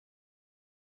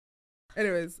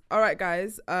Anyways, all right,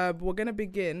 guys. We're gonna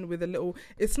begin with a little.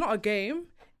 It's not a game.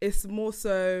 It's more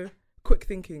so quick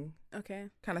thinking. Okay.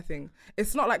 Kind of thing.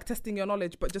 It's not like testing your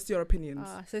knowledge, but just your opinions.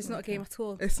 So it's not a game at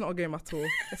all. It's not a game at all.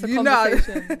 It's a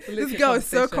conversation. This girl is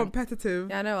so competitive.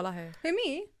 Yeah, I know. Wallahi. Who,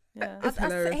 me? Yeah. It's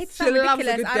hilarious. It's She so loves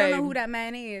a ridiculous. good I don't know game. who that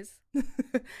man is.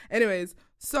 Anyways,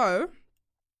 so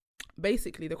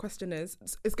basically the question is,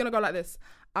 it's gonna go like this.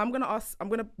 I'm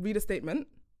gonna read a statement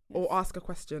or ask a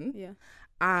question. Yeah.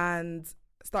 And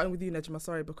starting with you, Nejma,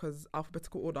 sorry, because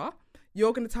alphabetical order.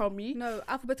 You're gonna tell me. No,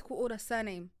 alphabetical order,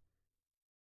 surname.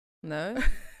 No.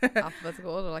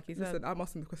 Alphabetical order, like you said. Listen, I'm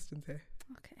asking the questions here.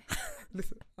 Okay.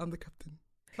 Listen, I'm the captain.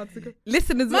 How does it go?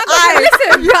 Listen, is Man, I.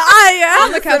 listen. Yeah, I. Yeah.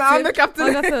 I'm the captain. I'm the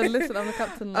captain. Like I said, listen, I'm the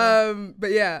captain.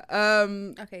 But yeah.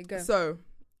 Okay, go. So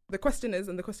the question is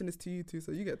to you two,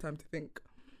 so you get time to think.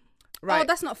 Right. Oh,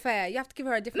 that's not fair. You have to give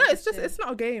her a different No, question. it's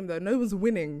not a game though. No one's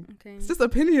winning. Okay. It's just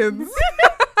opinions.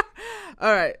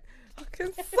 All right.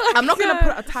 I'm not gonna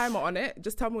put a timer on it.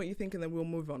 Just tell me what you think, and then we'll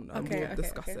move on and we'll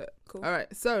discuss it. Cool. All right.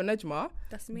 So Nejma,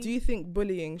 That's me. do you think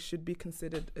bullying should be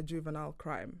considered a juvenile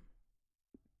crime?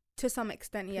 To some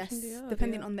extent, yes. Yeah,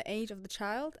 Depending on the age of the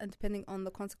child and depending on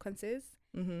the consequences.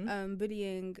 Mm-hmm.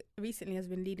 Bullying recently has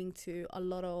been leading to a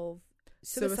lot of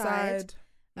suicide.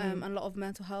 And a lot of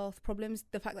mental health problems.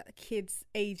 The fact that kids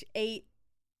age 8,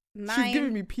 9 She's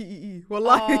giving me PEE.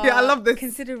 Wallahi, I love this.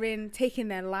 Considering taking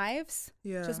their lives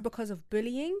just because of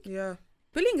bullying. Yeah.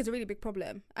 Bullying is a really big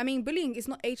problem. I mean, bullying is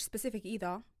not age specific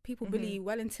either. People bully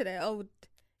well into their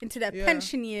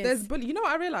pension years. There's bullying. You know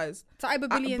what I realized?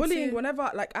 Cyberbullying. Bullying. Whenever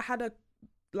I had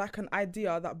an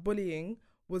idea that bullying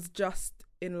was just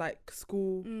in like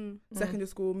school, secondary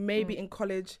school, maybe in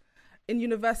college. In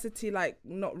university, like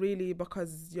not really,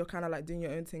 because you're kind of like doing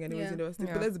your own thing anyways. University,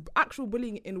 but there's actual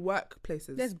bullying in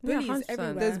workplaces. There's bullies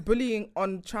everywhere. There's bullying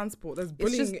on transport. There's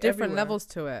bullying. It's just different everywhere. levels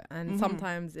to it, and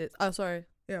sometimes it's. Oh, sorry.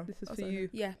 Yeah, this is for you.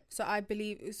 Yeah. So I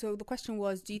believe. So the question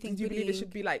was, do you think? Do you believe it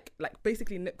should be like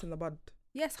basically nipped in the bud?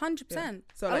 Yes, 100%. Yeah.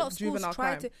 So a like lot of schools juvenile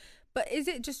try crime. to, but is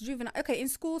it just juvenile? Okay, in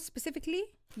schools specifically,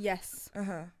 yes.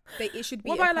 It should be.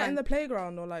 What a about crime. like in the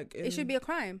playground or like? It should be a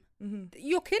crime. Mm-hmm.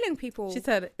 You're killing people. She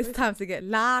said it's time to get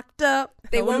locked up.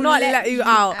 They will won't not let you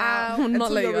out. Will not until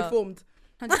let you're you out. reformed.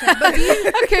 100%. But do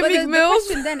you, Okay, but Meek the Mills.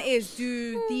 question then is,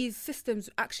 do these systems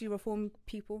actually reform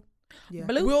people? Yeah,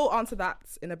 Blue? we'll answer that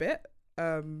in a bit.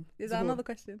 Is that another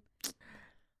question?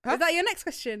 Huh? Is that your next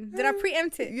question? Did I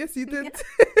preempt it? Yes, you did.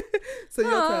 So your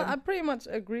turn. I pretty much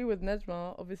agree with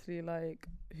Nejma. Obviously, like,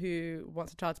 who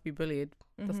wants a child to be bullied?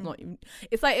 That's not even.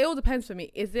 It's like, it all depends for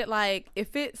me. Is it like,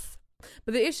 if it's.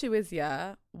 But the issue is,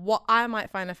 what I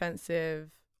might find offensive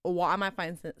or what I might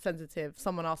find sensitive,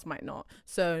 someone else might not.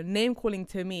 So name calling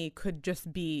to me could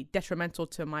just be detrimental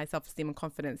to my self-esteem and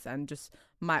confidence and just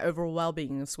my overall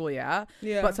well-being in school, yeah?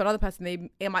 But to another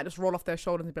person, it might just roll off their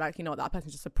shoulders and be like, you know, that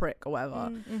person's just a prick or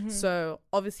whatever. So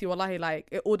obviously, wallahi, like,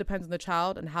 it all depends on the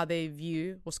child and how they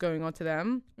view what's going on to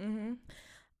them. I'm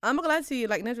not gonna lie to you,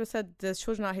 like Nejma said, there's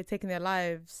children out here taking their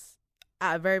lives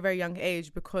at a very, very young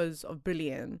age because of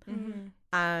bullying.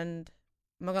 And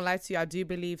I'm not gonna lie to you, I do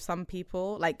believe some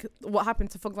people, like what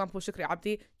happened to, for example, Shukri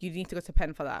Abdi, you need to go to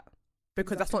pen for that.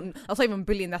 Because that's not even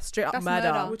bullying, that's straight up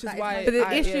murder. Which is why. But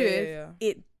the issue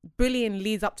is, bullying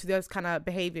leads up to those kind of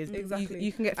behaviours. Exactly.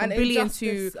 You can get from bullying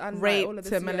to rape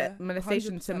to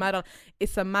molestation to murder.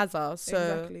 It's a mazza.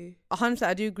 So 100%,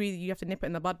 I do agree that you have to nip it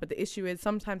in the bud. But the issue is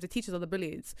sometimes the teachers are the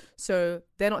bullies, so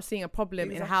they're not seeing a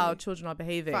problem in how children are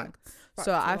behaving. Facts,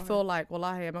 so I feel like,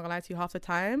 wallahi, I'm not gonna lie to you, half the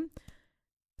time.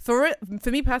 For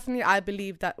me personally, I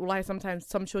believe that wallahi, sometimes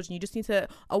some children, you just need to,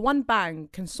 a one bang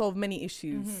can solve many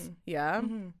issues.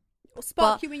 Or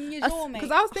spark you in your jaw, mate.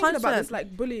 Because I was thinking 100%. about this,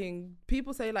 like bullying.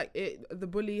 People say like the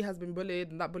bully has been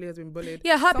bullied and that bully has been bullied.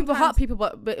 Yeah, hurt people,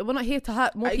 but we're not here to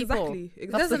hurt more people. Exactly.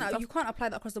 You can't apply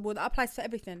that across the board. That applies to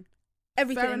everything.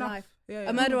 Everything in life. Yeah.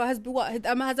 A murderer has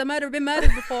a murderer been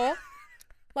murdered before?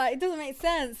 Like, it doesn't make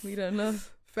sense. We don't know.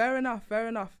 Fair enough.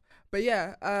 But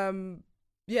yeah,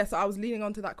 so I was leaning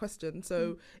onto that question.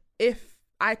 So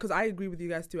because I agree with you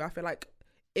guys too, I feel like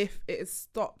if it is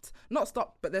not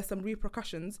stopped, but there's some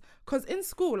repercussions. Because in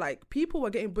school, like, people were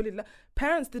getting bullied. Like,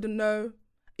 parents didn't know.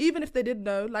 Even if they did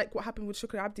know, like what happened with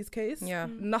Shukri Abdi's case,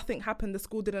 nothing happened. The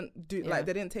school didn't do, like,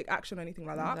 they didn't take action or anything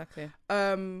like that. Exactly.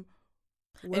 And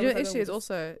the issue is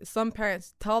also, some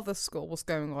parents tell the school what's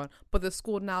going on, but the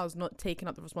school now is not taking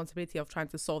up the responsibility of trying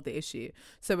to solve the issue.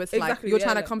 So it's like you're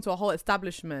trying to come to a whole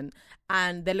establishment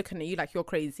and they're looking at you like you're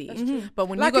crazy. But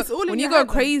when like, you go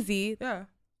crazy,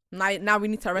 now we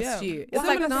need to arrest you. What It's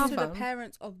like happens to the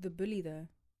parents of the bully though?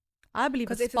 I believe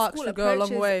a if spark school should go a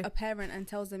long way. A parent and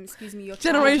tells them, "Excuse me, your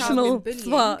Generational child has been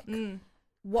spark. bullying,"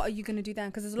 what are you going to do then?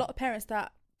 Because there's a lot of parents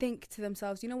that think to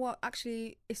themselves, you know what,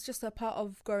 actually, it's just a part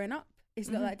of growing up. It's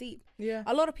not that deep. Yeah.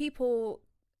 A lot of people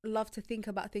love to think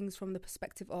about things from the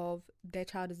perspective of their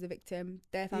child is the victim,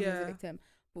 their family is the victim.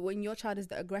 But when your child is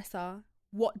the aggressor,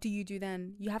 what do you do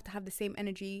then? You have to have the same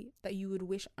energy that you would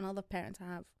wish another parent to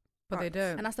have. But they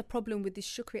don't. And that's the problem with these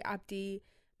Shukri Abdi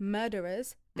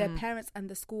murderers. Their parents and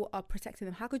the school are protecting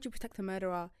them. How could you protect a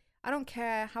murderer? I don't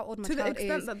care how old my child is. To the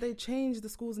extent that they changed the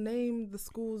school's name, the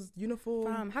school's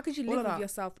uniform. How could you live with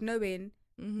yourself knowing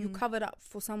you covered up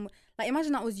for someone? Like,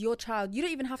 imagine that was your child. You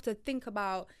don't even have to think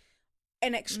about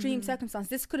an extreme circumstance.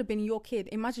 This could have been your kid.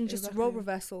 Imagine just role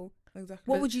reversal. Exactly.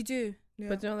 What would you do? Yeah.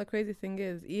 But you know, the crazy thing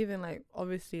is, even like,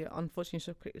 obviously,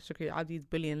 unfortunately, Shukri Abdi's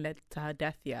bullying led to her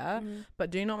death, but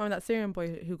do you not remember that Syrian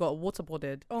boy who got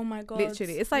waterboarded? Oh my God.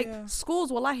 Literally. It's like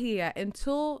schools, wallahi,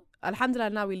 until,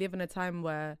 alhamdulillah, now we live in a time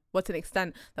where, to an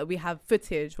extent, that we have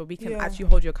footage where we can actually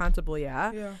hold you accountable,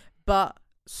 but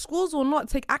schools will not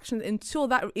take action until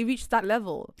it reaches that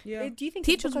level. Do you think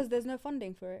it's because there's no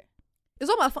funding for it? It's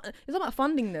not about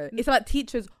funding though. It's about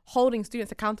teachers holding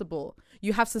students accountable.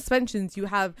 You have suspensions, you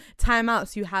have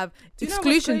timeouts, you have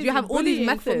exclusions, you have all these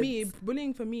methods.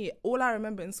 Bullying for me, all I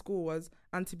remember in school was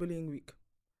anti-bullying week.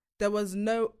 There was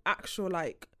no actual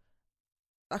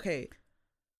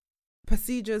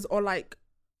procedures or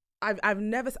I've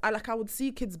never I would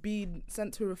see kids being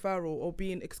sent to referral or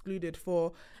being excluded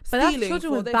for stealing. But that's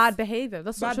children with bad behavior.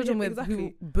 That's not children with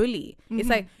who bully. It's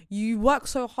like you work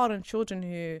so hard on children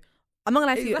who, I'm not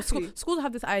gonna lie to you, schools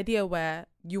have this idea where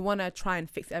you want to try and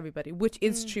fix everybody, which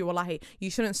is true, wallahi. You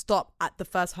shouldn't stop at the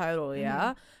first hurdle,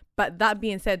 But that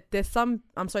being said, there's some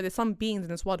beings in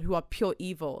this world who are pure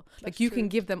evil. Like, you can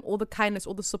give them all the kindness,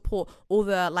 all the support, all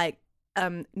the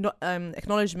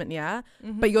acknowledgement,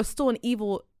 but you're still an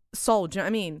evil soul. Do you know what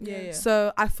I mean? Yeah.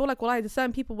 So I feel like, wallahi, there's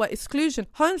certain people where exclusion,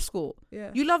 homeschool. Yeah.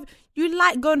 You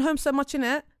like going home so much,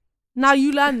 innit? Now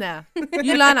you learn there.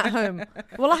 You learn at home.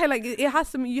 Wallahi, like, you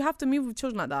have to move with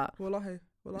children like that. Wallahi.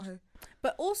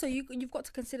 But also, you've got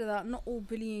to consider that not all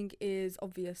bullying is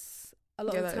obvious. A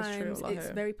lot of times it's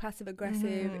very passive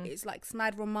aggressive. It's like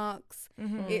snide remarks.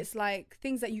 It's like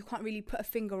things that you can't really put a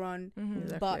finger on,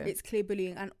 but it's clear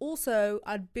bullying. And also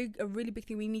a really big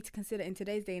thing we need to consider in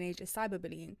today's day and age is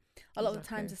cyberbullying. A lot of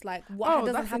times it's like what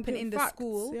doesn't happen in the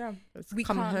school. We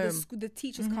can't. The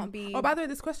teachers can't be. Oh, by the way,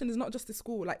 this question is not just the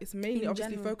school. Like, it's mainly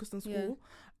obviously focused on school,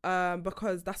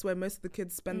 because that's where most of the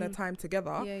kids spend their time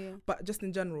together. But just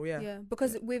in general,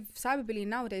 because with cyberbullying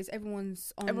nowadays,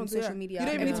 everyone's on social media. You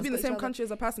don't even need to be in the same country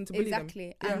as a person to bully them.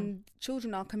 Exactly. And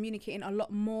children are communicating a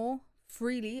lot more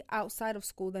freely outside of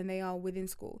school than they are within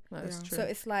school. That's true. So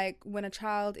it's like when a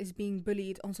child is being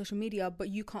bullied on social media, but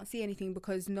you can't see anything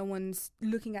because no one's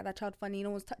looking at that child funny, no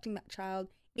one's touching that child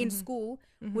in school.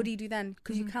 What do you do then?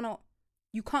 Because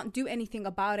you can't do anything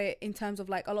about it in terms of,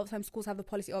 like, a lot of times schools have the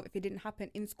policy of, if it didn't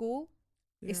happen in school,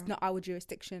 it's not our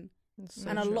jurisdiction. So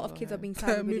and a lot of kids are being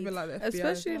cyberbullied. Like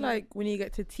especially like when you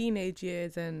get to teenage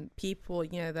years and people,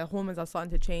 their hormones are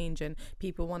starting to change and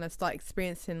people want to start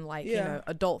experiencing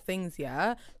adult things.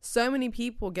 So many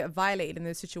people get violated in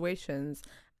those situations,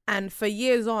 and for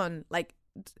years on, like,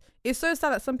 it's so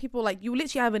sad that some people, like, you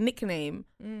literally have a nickname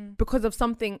because of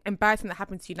something embarrassing that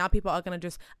happened to you. Now people are going to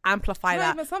just amplify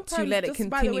that to let it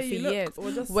continue for years.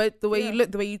 The way you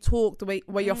look, the way you talk, the way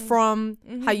where you're from,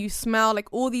 how you smell,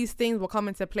 like, all these things will come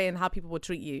into play in how people will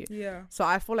treat you. So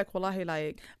I feel like, wallahi,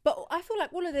 like... But I feel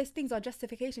like all of those things are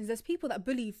justifications. There's people that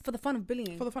bully for the fun of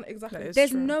bullying. Exactly.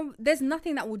 There's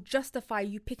nothing that will justify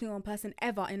you picking on a person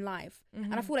ever in life.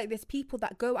 And I feel like there's people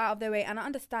that go out of their way, and I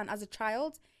understand as a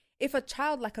child... If a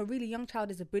child, like a really young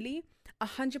child, is a bully,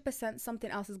 100%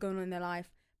 something else is going on in their life,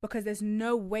 because there's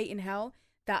no way in hell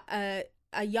that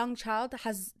a young child that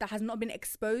has not been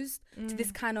exposed to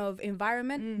this kind of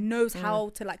environment knows how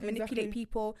to, like, manipulate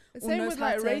people. It's same with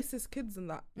like racist kids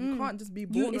and that. You can't just be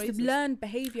born racist. It's learned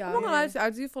behaviour. I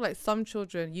do feel like some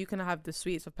children, you can have the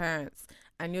sweets of parents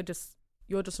and you're just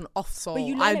an off soul. But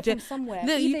you learn it from somewhere.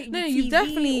 You've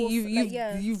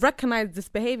recognized this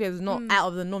behavior is not out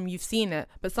of the norm. You've seen it,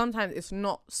 but sometimes it's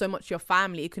not so much your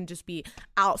family. It can just be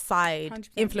outside 100%.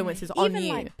 Influences on you.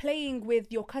 Even like playing with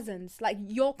your cousins. Like,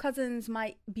 your cousins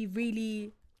might be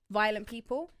really violent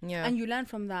people, and you learn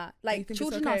from that. Like,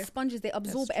 children are sponges. They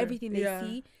absorb everything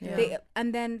they see.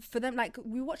 And then for them, like,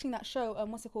 we were watching that show.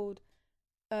 What's it called?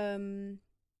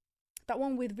 That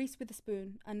one with Reese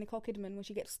Witherspoon and Nicole Kidman when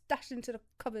she gets dashed into the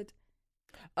cupboard.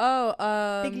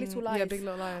 Big Little Lies. Yeah, Big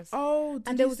Little Lies. Oh,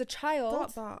 and there was a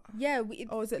child. That? Yeah.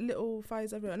 Is it Little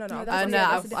Fires Everywhere? No. I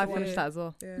finished that as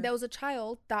well. Yeah. There was a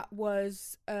child that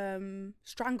was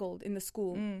strangled in the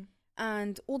school,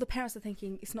 and all the parents are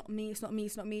thinking, it's not me, it's not me,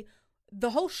 it's not me.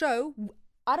 The whole show,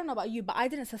 I don't know about you, but I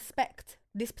didn't suspect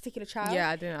this particular child. Yeah,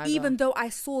 I didn't either. Even though I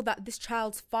saw that this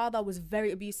child's father was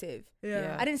very abusive.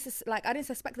 Yeah. I didn't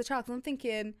suspect the child, because I'm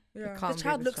thinking, the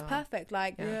child looks perfect.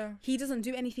 Like, he doesn't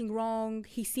do anything wrong.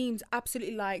 He seems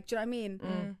absolutely like, do you know what I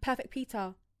mean? Perfect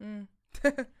Peter.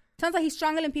 Turns out he's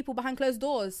strangling people behind closed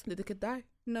doors. Did the kid die?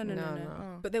 No.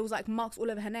 Oh. But there was like marks all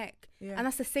over her neck. Yeah. And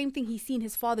that's the same thing he's seen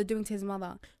his father doing to his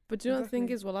mother. But do you know the thing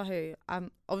is, wallahi,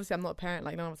 obviously I'm not a parent,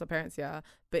 like none of us are parents, yeah.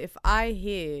 But if I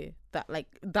hear that like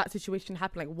that situation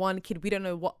happened, like one kid, we don't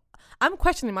know what, I'm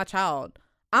questioning my child.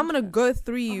 I'm gonna go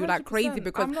through you 100%. Like crazy,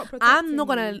 because I'm not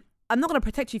gonna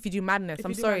protect you if you do madness.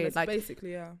 I'm sorry, madness, like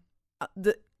basically, yeah.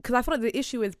 Because I feel like the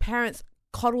issue is parents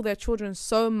coddle their children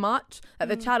so much that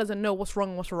the child doesn't know what's wrong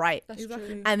and what's right. That's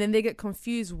true. And then they get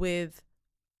confused with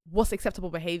what's acceptable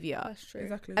behavior. That's true.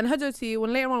 Exactly. And Hajoti,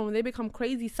 when later on when they become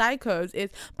crazy psychos,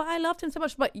 is but I loved him so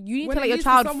much. But you need to let your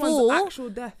child fall. Actual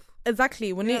death.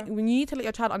 Exactly. When you need to let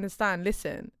your child understand,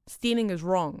 listen, stealing is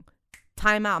wrong.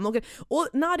 Time out. I'm not gonna.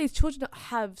 Nowadays, children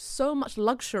have so much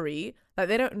luxury that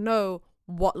they don't know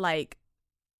what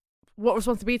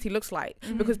responsibility looks like,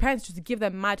 because parents just give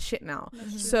them mad shit now.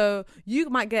 So you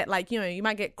might get you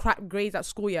might get crap grades at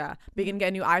school, but you're gonna get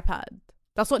a new iPad.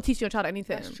 That's not teaching your child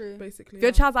anything. That's true. Basically, if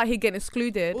your child's out here getting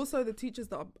excluded. Also, the teachers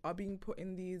that are being put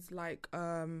in these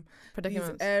predicaments,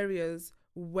 these areas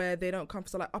where they don't come from,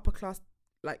 so like upper class,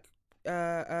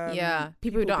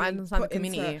 people who don't understand the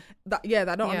community. That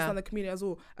don't understand the community as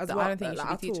well. I don't think you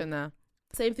should be teaching there.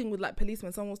 Same thing with like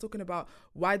policemen. Someone was talking about,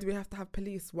 why do we have to have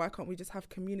police? Why can't we just have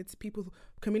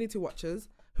community watchers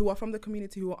who are from the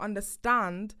community, who will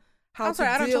understand how to deal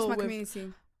with... I don't trust my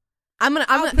community. I was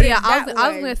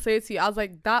gonna say to you, I was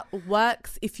like, that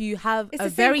works if you have a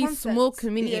very small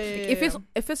community.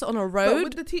 If it's on a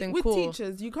road, then with cool.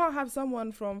 teachers, you can't have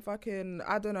someone from fucking,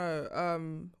 I don't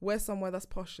know, where's somewhere that's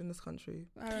posh in this country?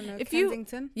 I don't know,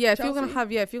 Kensington. Chelsea? If you're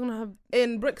gonna have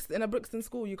in a Brixton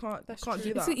school, you can't do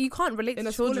that. You can't relate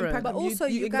to children. But also,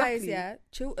 you guys,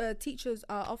 teachers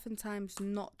are oftentimes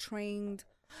not trained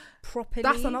properly.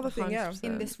 That's another thing, 100%.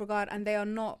 In this regard, and they are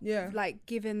not like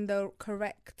given the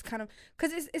correct kind of,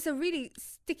 because it's a really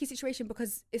sticky situation,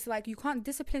 because it's like you can't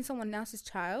discipline someone else's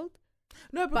child.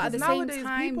 No, but at the same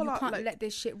time, people you can't let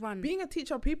this shit run. Being a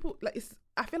teacher, people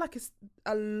I feel like it's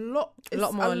a lot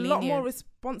more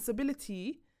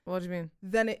responsibility. What do you mean?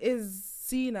 Than it is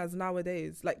seen as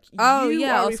nowadays. Like, I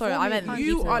meant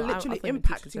you are literally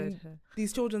impacting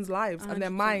these children's lives 100%. And their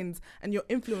minds, and you're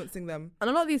influencing them. And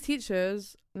a lot of these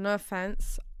teachers, no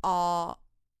offense,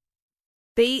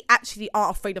 they actually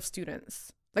are afraid of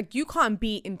students. Like, you can't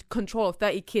be in control of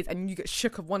 30 kids and you get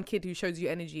shook of one kid who shows you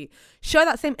energy. Show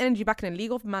that same energy back in a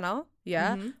legal manner,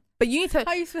 But you need to.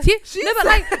 I mean,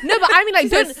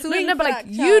 like,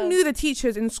 you knew the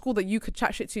teachers in school that you could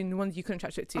chat shit to and the ones you couldn't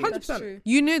chat shit to. 100%.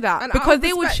 You knew that, and because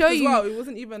they would show you. Well, it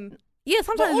wasn't even. Yeah,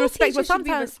 sometimes respect, but sometimes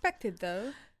should be respected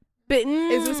though. But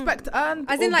is respect earned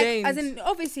or gained? As in,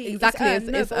 obviously, exactly,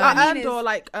 it's earned or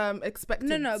like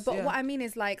expected. No, but what I mean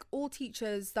is, like, all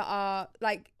teachers that are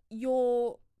like,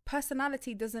 your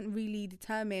personality doesn't really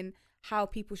determine how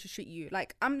people should treat you.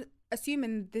 Like, I'm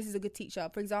assuming this is a good teacher.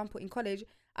 For example, in college,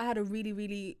 I had a really,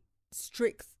 really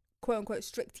strict, quote unquote,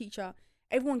 strict teacher.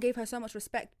 Everyone gave her so much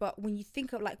respect, but when you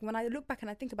think of, like, when I look back and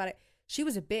I think about it, she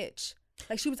was a bitch.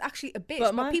 Like, she was actually a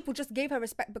bitch, but people just gave her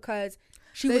respect because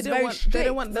she was very strict. They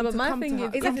don't want them to come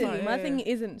to her. My thing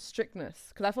isn't strictness,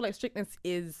 because I feel like strictness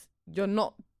is, you're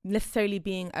not necessarily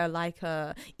being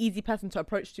a easy person to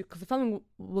approach to, because if something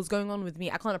was going on with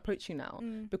me, I can't approach you now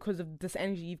because of this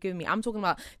energy you've given me. I'm talking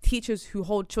about teachers who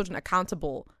hold children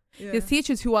accountable. There's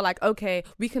teachers who are like, okay,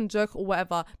 we can joke or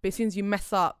whatever, but as soon as you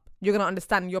mess up, you're gonna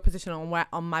understand your position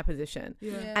on my position.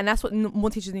 And that's what more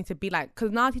teachers need to be like,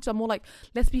 because now teachers are more like,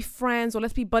 let's be friends, or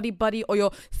let's be buddy, or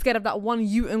you're scared of that one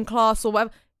you in class or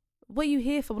whatever. What are you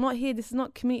here for? We're not here. This is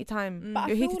not community time. But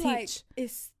you're here to teach. Like,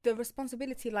 it's the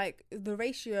responsibility, like the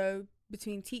ratio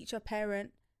between teacher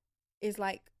parent is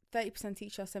like 30%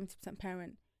 teacher, 70%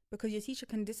 parent, because your teacher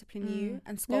can discipline you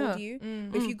and scold you.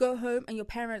 But if you go home and your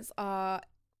parents are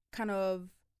kind of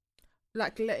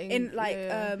like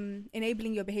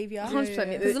enabling your behavior, 100%.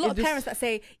 There's a lot of parents that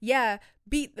say,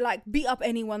 beat up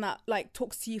anyone that like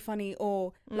talks to you funny,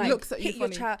 or like looks at hit you your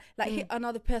funny. child, like hit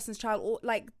another person's child, or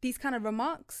like these kind of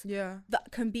remarks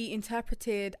that can be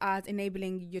interpreted as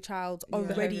enabling your child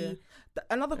already.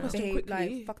 Another question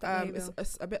quickly,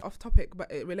 it's a bit off topic, but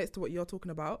it relates to what you're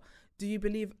talking about. Do you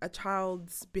believe a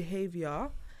child's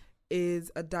behavior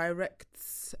is a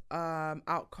direct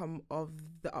outcome of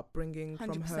the upbringing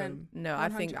 100%. From home. No,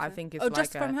 100%. I think it's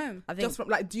just from home. I think just from,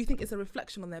 like, do you think it's a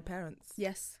reflection on their parents?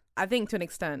 Yes. I think to an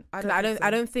extent. I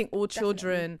don't think all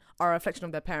children are a reflection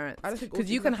of their parents. I don't think, because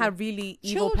you can have really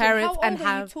evil parents and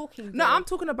have. No, I'm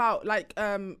talking about like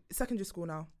secondary school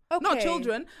now. Okay. Not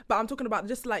children, but I'm talking about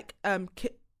just like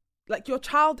like your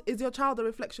child. Is your child a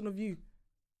reflection of you?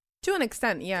 To an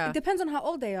extent, yeah. It depends on how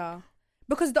old they are,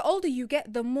 because the older you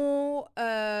get, the more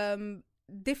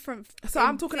different. So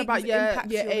I'm talking about year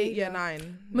 8, year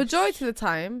 9. Majority of the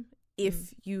time,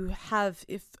 if you have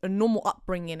a normal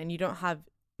upbringing and you don't have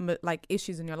like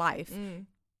issues in your life,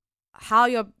 how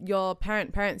your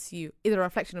parents you is a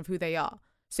reflection of who they are.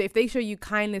 So if they show you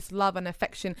kindness, love and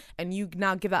affection and you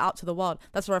now give that out to the world,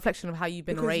 that's a reflection of how you've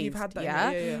been raised. You've had that,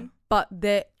 yeah. But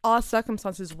there are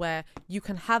circumstances where you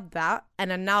can have that and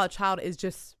then now a child is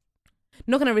just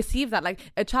not going to receive that.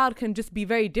 Like a child can just be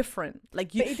very different.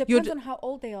 Like but it depends on how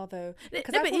old they are though.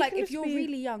 Because I feel like if you're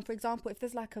really young, for example, if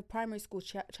there's like a primary school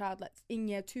child that's in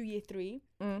year 2, year 3,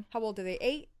 how old are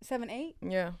they? 7, 8?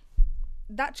 Yeah.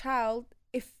 That child,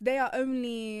 if they are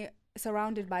only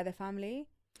surrounded by their family.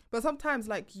 But sometimes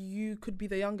like you could be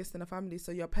the youngest in a family,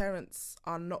 so your parents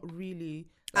are not really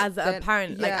like, as a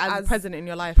parent, like as present in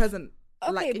your life. Present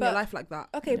like in your life like that.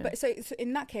 Okay, but so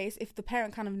in that case, if the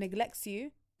parent kind of neglects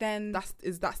you, then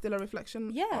is that still a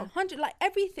reflection? Yeah, 100. Like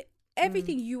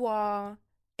everything you are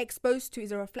exposed to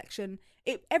is a reflection.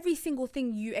 Every single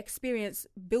thing you experience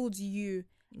builds you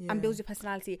and builds your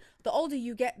personality. The older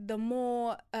you get, the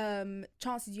more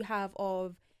chances you have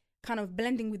of kind of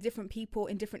blending with different people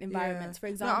in different environments. For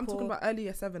example, no, I'm talking about early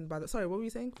year 7. Sorry, what were you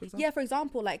saying? For example? Yeah, for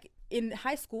example, like in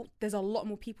high school, there's a lot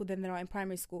more people than there are in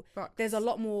primary school. Facts. There's a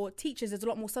lot more teachers. There's a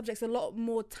lot more subjects. A lot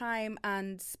more time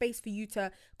and space for you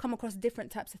to come across different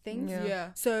types of things. Yeah.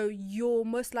 So you're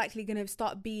most likely going to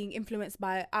start being influenced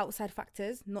by outside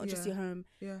factors, not just your home.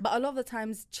 Yeah. But a lot of the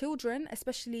times, children,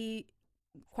 especially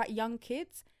quite young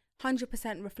kids,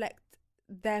 100% reflect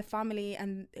their family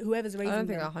and whoever's raising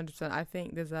them. I don't think 100%. I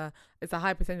think it's a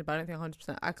high percentage, but I don't think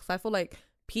 100%. Because I feel like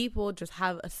people just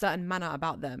have a certain manner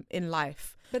about them in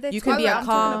life. But you can be I'm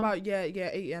talking about 8,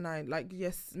 year 9. Like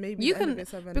yes, maybe you can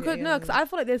 7, because because I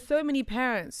feel like there's so many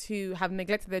parents who have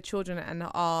neglected their children and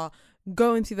are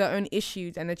going through their own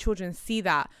issues, and their children see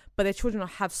that, but their children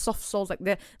have soft souls. Like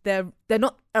they're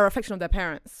not a reflection of their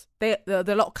parents. They're a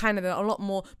lot kinder. They're a lot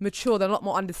more mature. They're a lot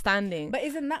more understanding. But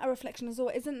isn't that a reflection as well?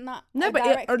 Isn't that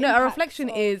a reflection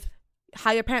is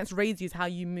how your parents raise you, is how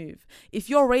you move. If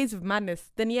you're raised with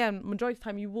madness, then majority of the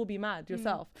time you will be mad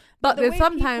yourself. But the there's way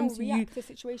sometimes people react to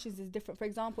situations is different. For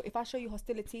example, if I show you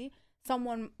hostility,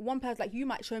 one person, like, you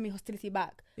might show me hostility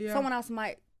back. Yeah. Someone else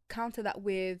might counter that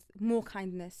with more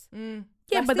kindness.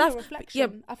 Yeah, but that's a reflection. Yeah,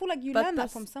 I feel like you learn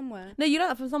that from somewhere. No, you learn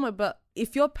that from somewhere. But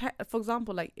if for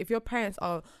example, like if your parents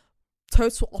are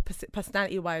total opposite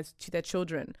personality wise to their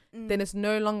children, then it's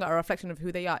no longer a reflection of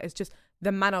who they are. It's just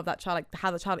the manner of that child, like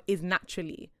how the child is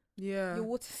naturally. Yeah, your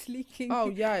water's leaking. Oh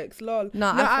yikes, lol. No,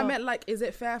 I meant like, is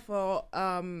it fair for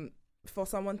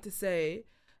someone to say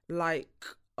like,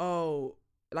 oh,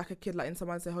 like a kid like in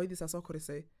someone say, "How this is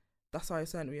say." That's why I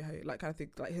sent me, like, kind of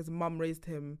thing. Like his mum raised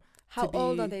him. How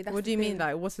old are they? What do you mean?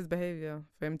 Like, what's his behavior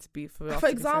for him to be for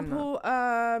example,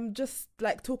 just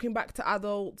like talking back to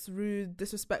adults, rude,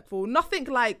 disrespectful. Nothing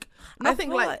like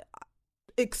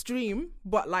extreme,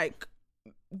 but like.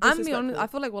 I'm being honest. I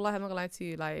feel like, wallahi, I'm not gonna lie to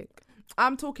you. Like,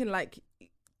 I'm talking like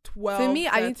 12. For me,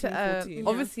 13, I need to 14.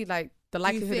 Obviously, like the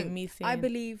likelihood of me seeing. I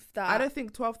believe that. I don't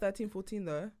think 12, 13, 14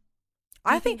 though.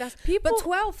 I think that's people. But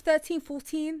 12, 13,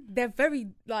 14, they're very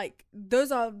like,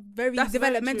 those are very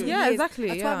developmental years. Yeah, exactly.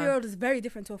 A 12-year-old is very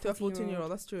different to a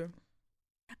 14-year-old. That's true.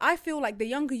 I feel like the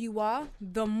younger you are,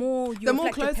 the more you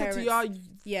reflect closer your parents. to you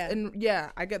are. Yeah,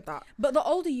 I get that. But the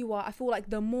older you are, I feel like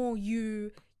the more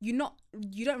you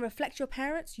don't reflect your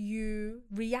parents, you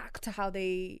react to how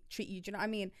they treat you. Do you know what I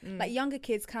mean? Like younger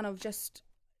kids kind of just,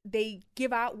 they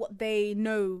give out what they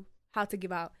know how to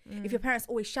give out. If your parents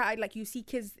always shouted, like you see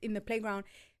kids in the playground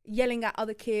yelling at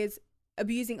other kids,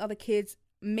 abusing other kids,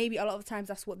 maybe a lot of times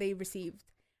that's what they received.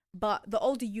 But the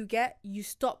older you get, you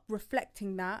stop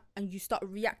reflecting that and you start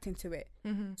reacting to it.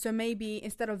 So maybe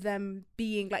instead of them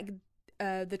being like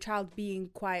the child being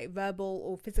quite verbal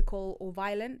or physical or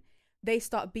violent, they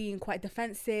start being quite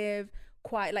defensive,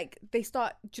 quite like they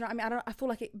start, do you know what I mean? I feel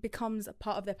like it becomes a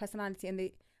part of their personality,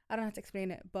 and I don't have to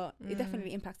explain it, but it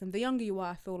definitely impacts them. The younger you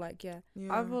are, I feel like, yeah.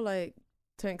 I feel like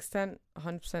to an extent,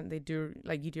 100% they do,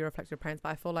 like you do reflect your parents, but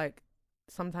I feel like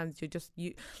sometimes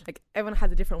you like everyone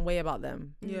has a different way about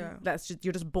them. Yeah,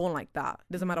 you're just born like that.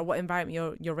 It doesn't matter what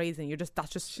environment you're raising. That's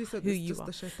just who you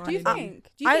are. Do you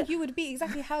think you would be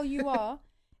exactly how you are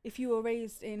if you were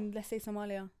raised in, let's say,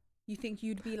 Somalia? You think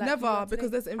you'd be like never,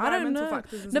 because there's environmental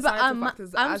factors and societal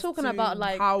factors. I'm talking about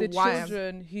like the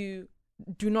children who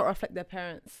do not reflect their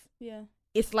parents. Yeah,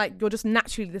 it's like you're just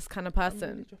naturally this kind of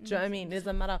person. Do you know what I mean? It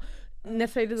doesn't matter.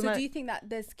 Necessarily doesn't matter. Do you think that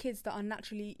there's kids that are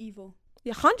naturally evil?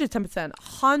 Yeah, 110%.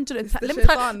 110%.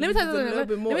 Let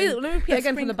me repeat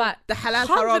again from the back. The halal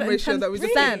haram ratio that we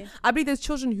just said. I believe there's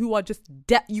children who are just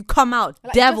you come out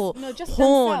like devil, just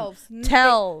horn,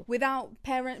 tell without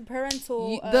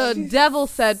parental. The devil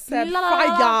said fire.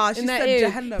 She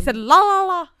said Jahannam. He said la la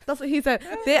la. That's what he said.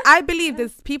 I believe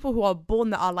there's people who are born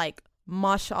that are like,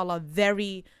 mashallah,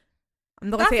 very. I'm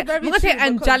not gonna say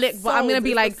angelic, but I'm gonna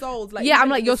be like, I'm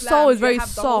like, your soul is very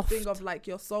soft. The whole thing of like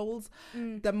your souls,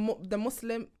 the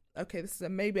Muslim. Okay, this is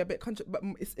maybe a bit but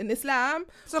it's in Islam.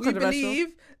 We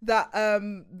believe that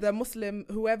the Muslim,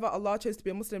 whoever Allah chose to be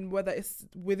a Muslim, whether it's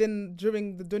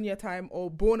during the dunya time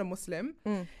or born a Muslim,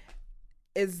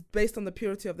 is based on the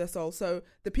purity of their soul. So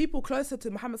the people closer to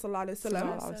Muhammad sallallahu alaihi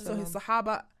wasallam, so his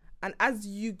Sahaba. And as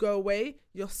you go away,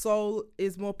 your soul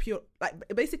is more pure. Like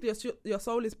basically, your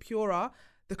soul is purer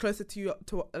the closer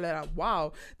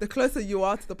the closer you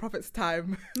are to the Prophet's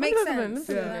time. Makes sense.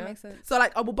 Yeah. That makes sense. So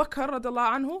like Abu Bakr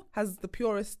radiallahu anhu has the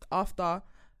purest after,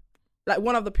 like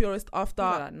one of the purest after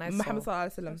Muhammad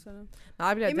sallallahu alaihi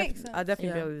wasallam. I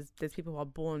definitely feel there's people who are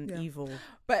born evil.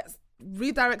 But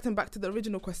redirecting back to the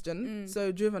original question,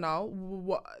 so juvenile,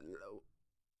 what?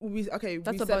 Let's put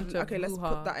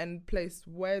that in place.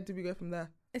 Where do we go from there?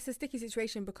 It's a sticky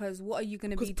situation because what are you going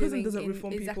to be doing? Prison doesn't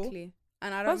reform exactly. people.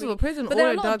 And I don't First of all, prison, but there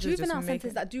are a lot of juvenile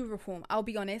centres that do reform. I'll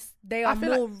be honest, they are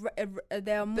more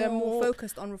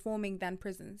focused on reforming than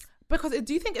prisons. Because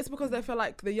do you think it's because they feel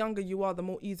like the younger you are, the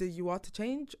more easier you are to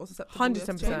change or susceptible?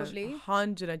 110%.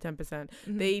 110%.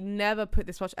 They never put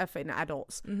this much effort in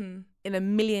adults in a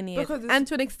million years, and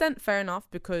to an extent, fair enough,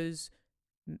 because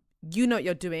you know what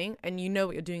you're doing and you know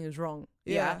what you're doing is wrong.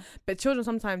 Yeah. But children,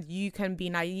 sometimes you can be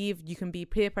naive, you can be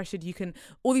peer pressured,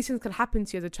 all these things can happen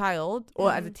to you as a child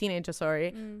or as a teenager,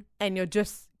 and you're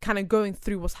just kind of going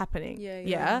through what's happening. Yeah.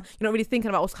 You're not really thinking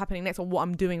about what's happening next or what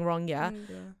I'm doing wrong.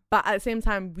 But at the same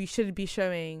time, we should be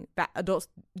showing that adults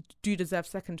do deserve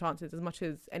second chances as much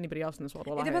as anybody else in this world.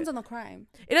 It depends on the crime.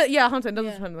 It doesn't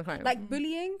depend on the crime. Like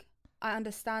bullying, I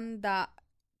understand that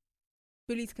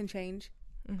bullies can change.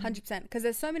 100%, because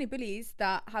there's so many bullies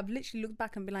that have literally looked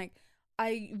back and been like,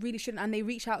 I really shouldn't, and they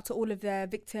reach out to all of their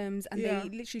victims and they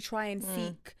literally try and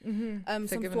seek some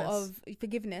sort of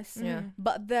forgiveness.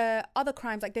 But the other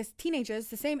crimes, like there's teenagers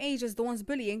the same age as the ones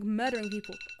bullying, murdering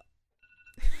people.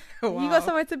 Wow. You got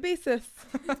somewhere to be, sis.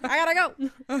 I gotta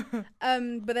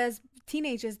go. But there's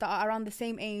teenagers that are around the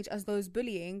same age as those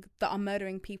bullying that are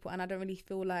murdering people, and I don't really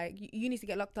feel like you need to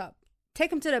get locked up. Take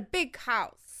them to the big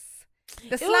house.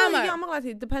 The slammer. I'm not gonna say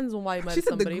it depends on why you murder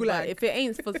somebody, but if it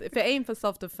ain't for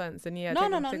self-defense, then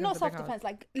not self-defense,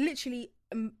 like literally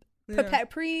Let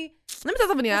me tell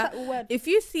something, if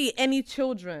you see any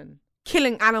children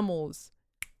killing animals,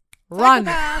 run.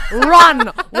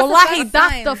 Wallahi,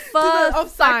 that's the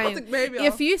first sign.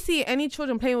 If you see any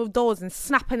children playing with dolls and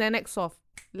snapping their necks off,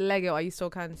 leg it, are you still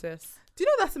can, sis? Do you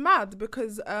know that's mad?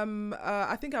 Because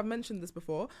I think I've mentioned this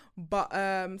before, but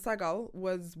Sagal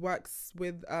works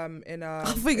with in a.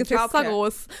 I think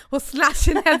Sagal was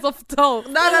slashing heads off dolls.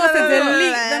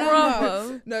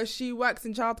 No, she works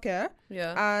in childcare.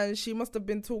 Yeah, and she must have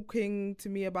been talking to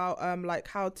me about like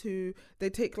how they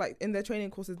take, like in their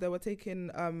training courses they were taking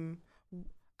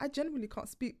I genuinely can't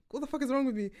speak. What the fuck is wrong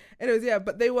with me? Anyways,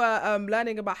 but they were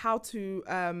learning about how to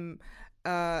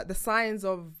the signs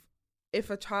of if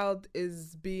a child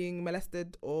is being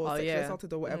molested or sexually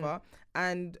assaulted or whatever,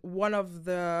 and one of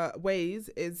the ways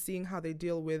is seeing how they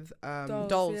deal with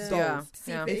dolls. If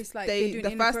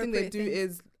the first thing they do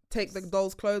is take the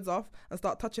doll's clothes off and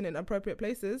start touching it in appropriate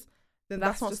places, then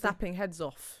that's not snapping heads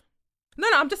off. No,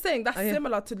 I'm just saying that's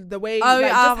similar to the way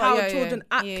how children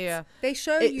act. They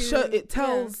show you. It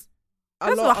tells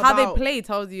a lot how they play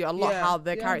tells you a lot how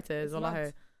their character is.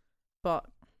 But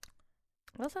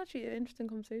that's actually an interesting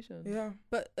conversation. Yeah.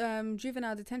 But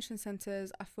juvenile detention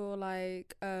centres, I feel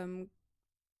like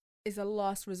is a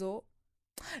last resort.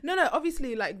 No,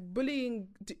 obviously, like bullying,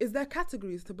 is there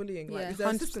categories to bullying? Like, is there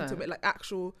 100%. A system to it, like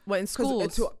actual? Well, in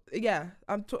schools.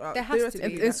 I'm talking. There has to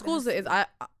be. In schools, it is.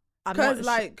 I'm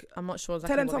not sure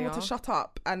exactly telling someone to shut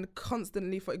up and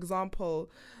constantly, for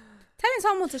example, telling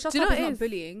someone to shut up is not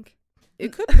bullying.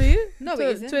 It could be. No, it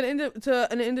isn't.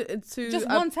 To an just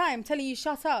one time telling you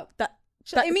shut up.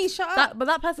 It means shut up. But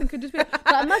that person could just be.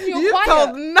 But imagine you're You quiet.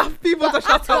 told enough people to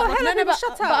shut up.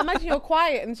 But imagine you're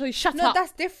quiet and so you shut up. No,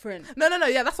 that's different. No.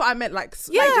 Yeah, that's what I meant. Like,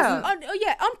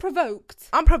 unprovoked.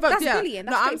 Unprovoked. That's bullying.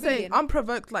 That's I'm saying bullying.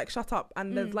 unprovoked. Like, shut up.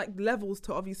 And there's like levels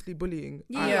to obviously bullying.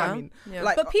 I mean,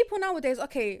 like, but people nowadays,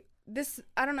 okay,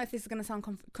 I don't know if this is gonna sound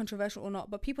controversial or not,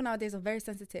 but people nowadays are very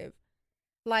sensitive.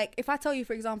 Like, if I tell you,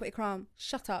 for example, Ikram,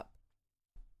 shut up.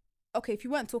 Okay, if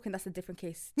you weren't talking, that's a different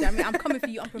case. Do you know what I mean? I'm coming for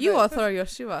you unprovoked. You are throwing your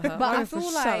shoe at her. But I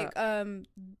feel like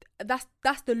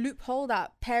that's the loophole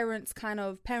that parents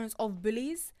of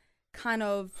bullies kind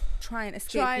of try and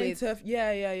escape with.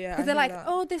 Because they're like,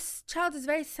 oh, this child is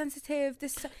very sensitive.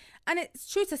 And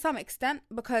it's true to some extent,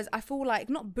 because I feel like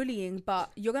not bullying,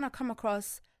 but you're gonna come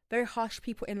across very harsh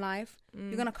people in life.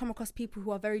 You're gonna come across people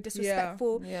who are very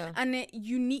disrespectful, and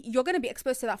you're gonna be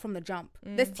exposed to that from the jump.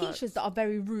 There's teachers that are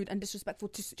very rude and disrespectful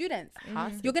to students.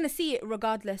 You're gonna see it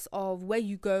regardless of where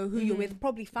you go, who you're with,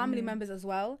 probably family members as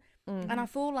well. And I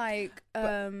feel like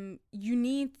you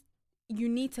need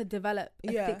to develop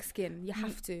a thick skin. You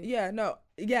have to.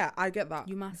 I get that.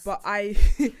 You must. But I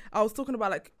was talking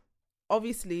about, like,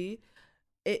 obviously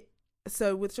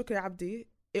so with Shukri Abdi,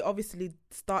 it obviously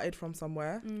started from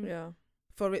somewhere.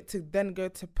 For it to then go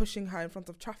to pushing her in front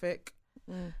of traffic,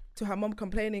 to her mum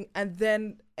complaining, and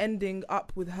then ending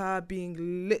up with her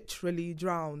being literally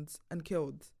drowned and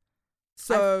killed.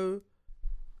 So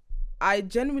I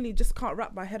genuinely just can't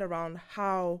wrap my head around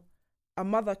how a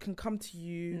mother can come to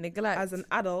you as an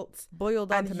adult, boiled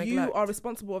down to and neglect. you are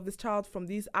responsible of this child from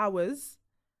these hours,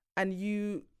 and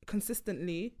you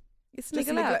consistently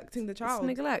neglecting the child. It's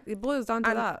neglect. It boils down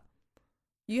to that.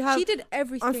 She did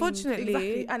everything. Unfortunately.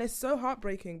 Exactly. And it's so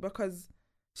heartbreaking because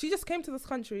she just came to this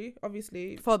country,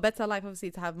 obviously. For a better life,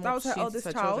 obviously, to have more. That was her eldest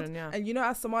child. Children, And you know,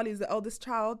 as Somalis, the eldest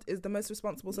child is the most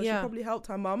responsible. So she probably helped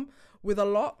her mum with a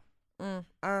lot.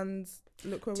 And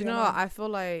look where we are. Do you know what? I feel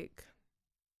like,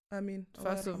 I mean,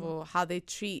 first of all, how they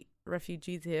treat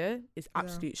refugees here is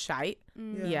absolute shite.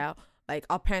 Yeah. Like,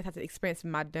 our parents had to experience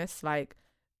madness. Like,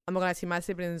 I'm not going to say my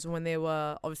siblings, when they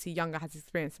were obviously younger, had to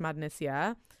experience madness,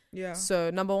 Yeah. So,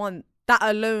 number one, that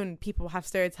alone, people have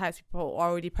stereotypes. People are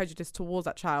already prejudiced towards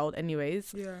that child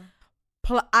anyways.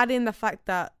 Add in the fact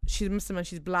that she's Muslim and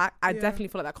she's black, I definitely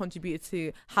feel like that contributed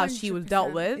to how 100%. She was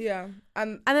dealt with.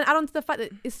 And then add on to the fact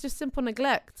that it's just simple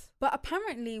neglect. But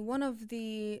apparently one of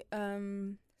the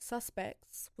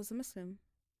suspects was a Muslim.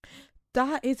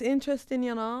 That is interesting,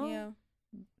 you know? Yeah.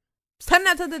 Send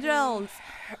that to the jails.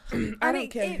 I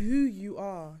don't care who you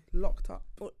are, locked up.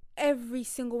 Every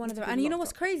single one of them. And you know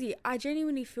what's crazy? I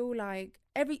genuinely feel like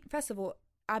first of all,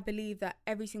 I believe that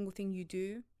every single thing you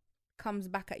do comes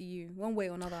back at you one way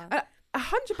or another.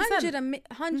 100%.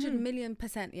 100 million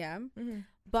 %, yeah.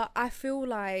 But I feel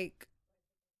like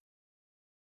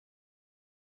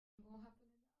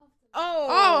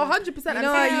 100%.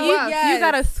 No, you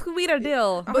got a sweeter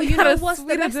deal. But you know what's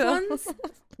the best ones?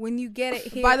 When you get it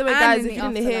here. By the way, guys, if you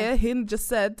didn't hear, Hind just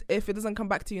said if it doesn't come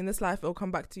back to you in this life, it'll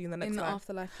come back to you in the next life. In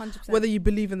the afterlife, 100%. Whether you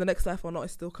believe in the next life or not,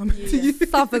 it's still coming to you.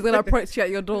 Stuff is going to approach you at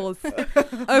your doors.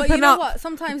 But you know what?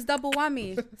 Sometimes double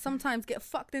whammy. Sometimes get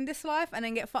fucked in this life and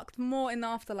then get fucked more in the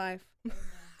afterlife.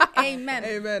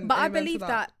 Amen. But I believe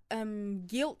that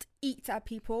guilt eats at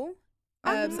people.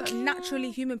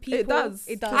 Naturally, human people. It does.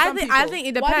 I think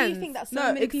it depends. Why do you think that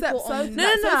so many people on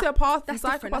sociopath, that's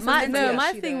psychopath?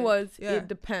 My thing was it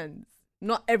depends.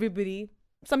 Not everybody.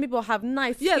 Some people have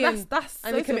nice skin. That's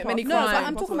and they commit many crimes. No, but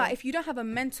I'm talking about if you don't have a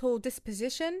mental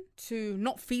disposition to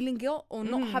not feeling guilt or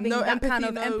not having that kind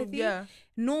of empathy.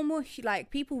 Normal, like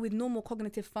people with normal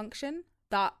cognitive function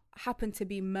that happen to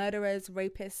be murderers,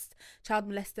 rapists, child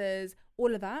molesters,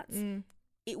 all of that,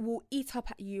 it will eat up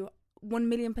at you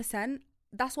 1,000,000%.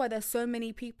 That's why there's so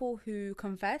many people who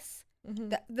confess.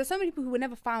 There's so many people who were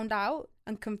never found out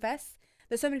and confess.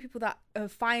 There's so many people that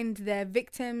find their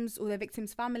victims or their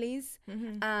victims' families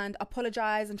and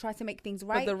apologize and try to make things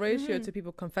right. But the ratio to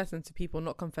people confessing to people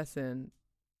not confessing,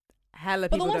 hella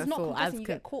people don't feel as you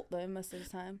get caught though most of the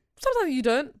time. Sometimes you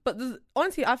don't. But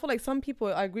honestly, I feel like some people,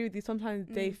 I agree with you, sometimes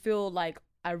they feel like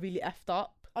I really effed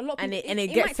up. A lot of people, and it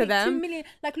gets to them. 2 million,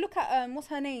 like look at what's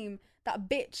her name? That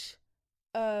bitch.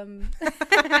 That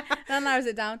narrows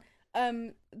it down.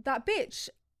 That bitch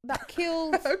that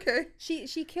killed. Okay.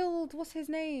 She killed. What's his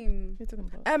name? What are you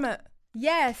talking about? Emmett.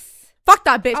 Yes. Fuck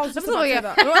that bitch. I was just about to say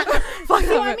that. Fuck you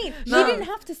know what I mean? No. She didn't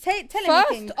have to tell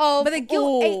anything. But the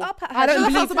guilt ate up at her.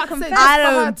 I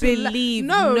don't believe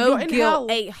no guilt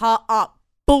ate her up.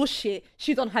 bullshit.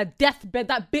 She's on her deathbed.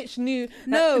 That bitch knew.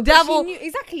 No, devil. she knew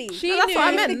exactly. She no, knew. That's what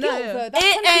I meant.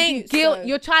 It ain't guilt.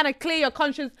 You're trying to clear your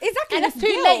conscience. Exactly. And it's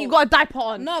too late. You got a diaper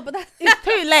on. No, but it's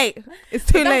too late. It's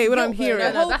too late. What I'm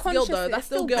hearing. No, that's guilt though. That's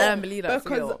still guilt. I don't believe that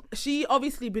because she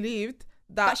obviously believed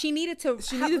that she needed to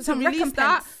release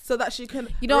that so that she can.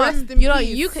 You know,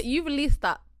 you release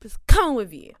that. It's coming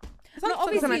with you. No,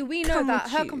 obviously we know that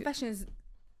her confessions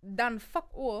done fuck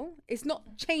all. It's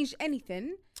not changed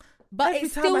anything. But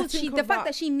it's still the fact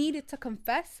that she needed to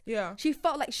confess. Yeah. She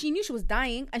felt like she knew she was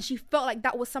dying, and she felt like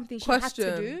that was something she had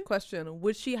to do. Question: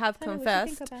 would she have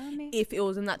confessed if it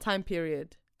was in that time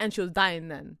period and she was dying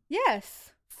then? Yes.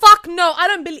 Fuck no, I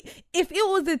don't believe. If it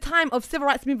was the time of civil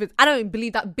rights movements, I don't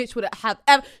believe that bitch would have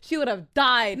ever. She would have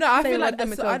died. No, I feel like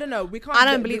I don't know. We can't. I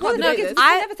don't believe. No, because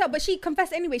I never tell. But she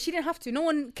confessed anyway. She didn't have to. No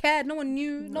one cared. No one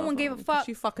knew. No one gave a fuck.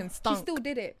 She fucking stunk. She still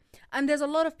did it. And there's a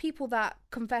lot of people that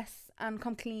confess and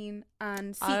come clean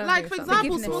and see. Like for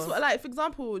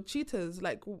example, cheaters.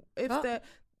 Like if they're.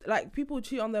 Like people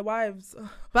cheat on their wives. But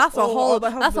that's a whole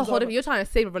different. You're trying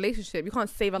to save a relationship. You can't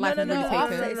save a life.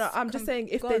 No. I'm just saying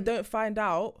if they don't find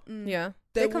out,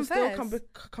 they will still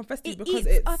confess to you because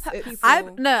it's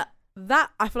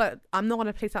I feel like I'm not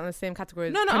gonna place that in the same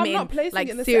category. No, I'm not placing like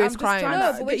it in the serious same.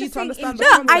 crime. But you to understand.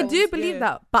 No, I do believe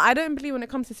that, but I don't believe when it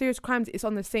comes to serious crimes, it's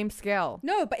on the same scale.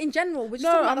 No, but in general, we're just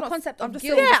talking about the concept of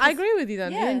guilt. Yeah, I agree with you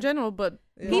then. In general, but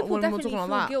people definitely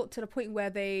feel guilt to the point where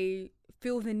they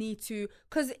feel the need to,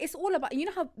 because it's all about, you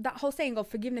know how that whole saying of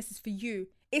forgiveness is for you,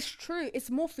 it's true,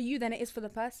 it's more for you than it is for the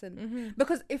person.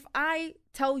 Because if I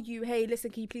tell you, hey,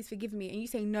 listen, can you please forgive me, and you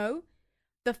say no,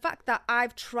 the fact that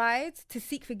I've tried to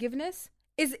seek forgiveness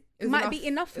might be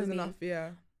enough for me.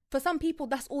 For some people,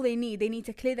 that's all they need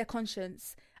to clear their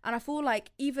conscience. And I feel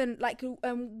like even like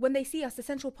when they see us, the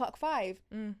Central Park 5,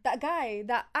 that guy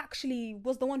that actually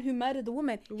was the one who murdered the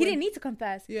woman, he didn't need to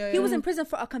confess. He was in prison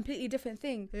for a completely different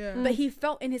thing. But he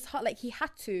felt in his heart like he had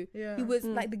to. He was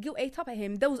like, the guilt ate up at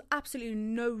him. There was absolutely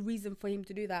no reason for him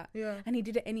to do that. And he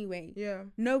did it anyway.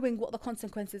 Knowing what the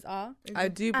consequences are. I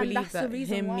do believe that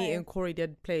him meeting Corey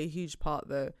did play a huge part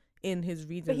though in his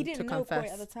reason to confess. But he didn't know Corey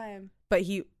at the time. But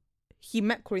he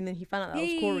met Corey and then he found out that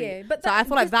was Corey. Yeah. But so I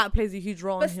feel like that plays a huge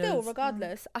role. But still,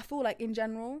 regardless, I feel like in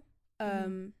general,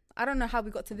 I don't know how we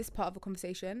got to this part of the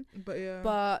conversation.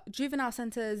 But juvenile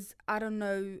centres, I don't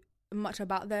know much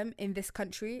about them in this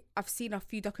country. I've seen a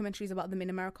few documentaries about them in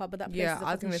America, but that place is a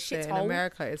fucking shithole. In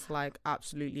America, it's like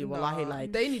absolutely wallahi,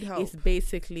 like they need help. It's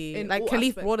basically like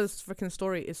Khalif Broder's freaking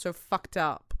story is so fucked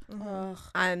up,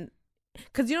 and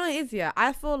because you know what it is,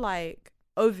 I feel like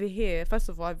over here,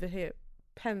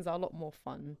 pens are a lot more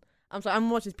fun. I'm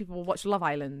watching people watch Love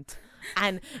Island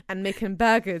and making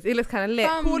burgers. It looks kind of lit.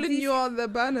 Calling you on the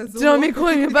burners. Do you know what I mean?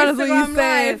 Calling you burners, what you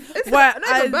say?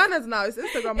 Not even burners now. It's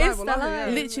Instagram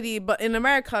Live. Literally, but in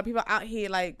America, people are out here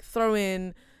like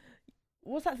throwing,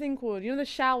 what's that thing called? You know, the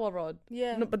shower rod?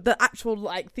 Yeah. No, but the actual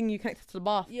like thing you connect to the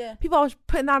bath. Yeah. People are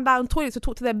putting down toilets to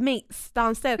talk to their mates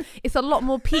downstairs. It's a lot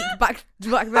more peak back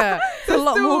there. It's a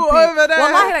lot more peak. Over there.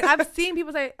 Wallahi, like I've seen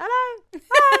people say, hello,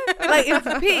 hi. Like it's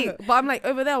a peak. But I'm like,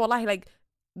 over there, wallahi, like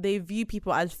they view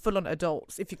people as full-on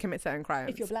adults if you commit certain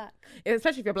crimes. If you're black.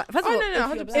 Especially if you're black. First of all,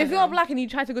 if you're black and you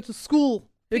try to go to school,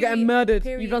 you're getting murdered.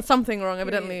 You've done something wrong,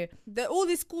 evidently. All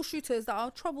these school shooters that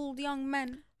are troubled young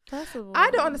men.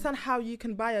 I don't understand how you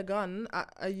can buy a gun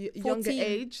at a younger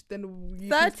age than you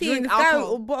 13. This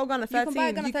guy bought a gun at 13. You can buy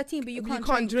a gun at 13, but you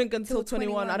can't drink until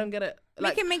 21. I don't get it.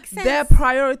 Like, make it make sense. Their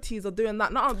priorities are doing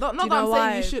that. Not that I'm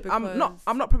saying you should.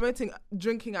 I'm not promoting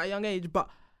drinking at a young age, but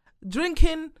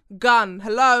drinking, gun.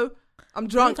 Hello, I'm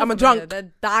drunk. I'm a drunk.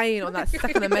 They're dying on that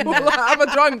Second Amendment. I'm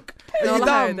a drunk. No,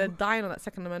 like, they're dying on that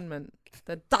Second Amendment.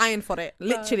 They're dying for it.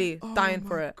 Literally dying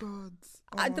for it.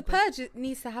 God. The purge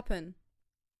needs to happen.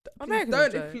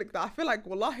 Don't inflict that. I feel like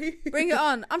wallahi. Bring it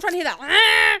on. I'm trying to hear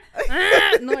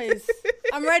that noise.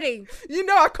 I'm ready. You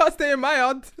know I can't stay in my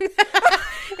yard. If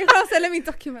I said, let me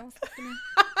document what's happening.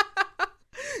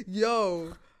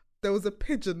 Yo, there was a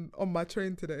pigeon on my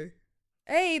train today.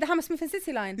 Hey, the Hammersmith and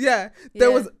City line. Yeah, there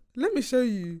was. Let me show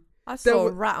you. I saw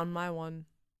a rat on my one.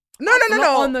 No.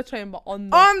 Not on the train, but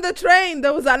on the train,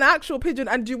 there was an actual pigeon.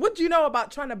 And what do you know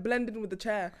about trying to blend in with the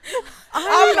chair?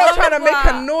 I'm not trying to make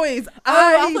a noise.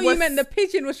 I thought you meant the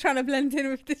pigeon was trying to blend in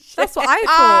with the chair. That's what I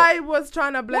thought. I was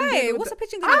trying to blend in. Wait, what's a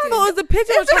pigeon going to do? I thought it was the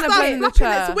pigeon was trying to blend in with the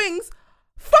chair. Its wings.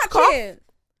 Fuck off.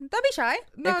 Don't be shy.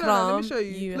 No, let me show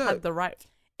you. You had the right.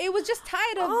 It was just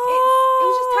tired of it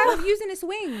was just tired of using its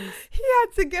wings. He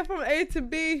had to get from A to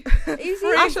B.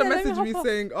 Asha messaged me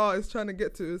saying, it's trying to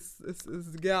get to his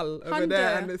gal over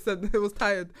there, and it said it was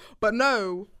tired. But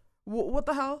no, what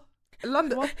the hell?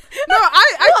 London. No,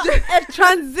 a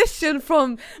transition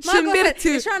from Shimir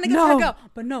to he's trying to get to her girl.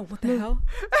 But no, what the hell?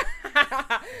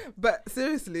 But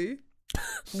seriously,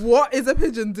 what is a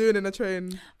pigeon doing in a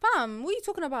train? Fam, what are you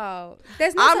talking about?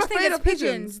 There's no such thing as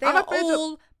pigeons. They are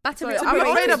all battery operated.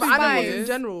 I'm afraid of animals in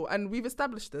general, and we've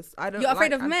established this. You're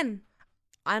afraid of men?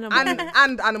 Animals.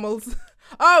 And animals.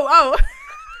 Oh.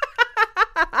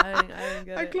 I didn't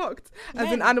get I it. clocked.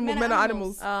 As in men are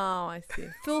animals. Oh, I see.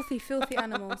 Filthy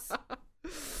animals.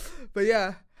 But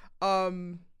yeah.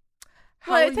 Well,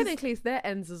 technically it's their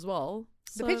ends as well.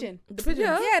 The pigeon.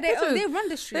 Yeah, they run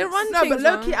the streets. They run No, things, but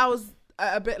low-key, I was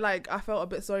a bit like, I felt a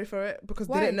bit sorry for it because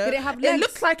they didn't know. Did it have legs? It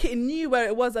looked like it knew where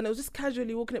it was, and it was just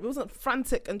casually walking. It wasn't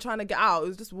frantic and trying to get out. It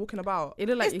was just walking about. It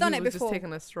looked like It's done he it was before. just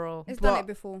taking a stroll. It's done it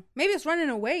before. Maybe it's running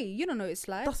away. You don't know it's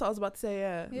like. That's what I was about to say.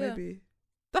 Yeah. Maybe.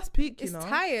 That's peak, It's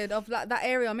tired of that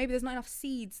area. Maybe there's not enough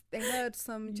seeds. They heard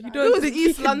some. You don't to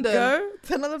East London. Go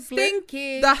to another place.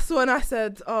 Stinky. That's when I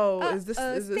said, "Oh, is this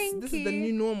stinky. is the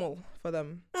new normal for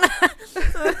them?"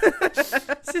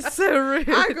 It's just so rude.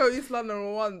 I go East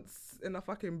London once in a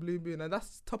fucking blue moon, and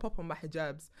that's top up on my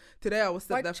hijabs. Today I was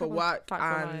sent there for work,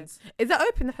 and is that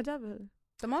open the hijab?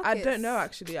 The market. I don't know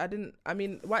actually. I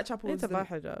mean, Whitechapel I need was to buy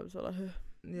hijabs.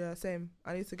 yeah, same.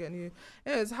 I need to get new.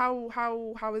 Yes. How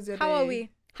is your day? How are we?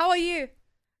 How are you?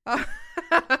 I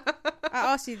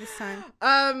asked you this time.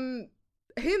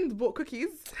 Hind bought cookies.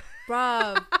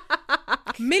 Bruv.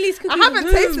 Millie's cookies. I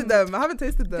haven't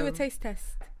tasted them. Do a taste test.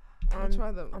 I'll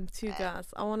try them. I'm too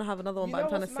gassed. I want to have another one, You but I'm know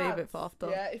trying to what's save mad? it for after.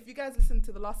 Yeah, if you guys listened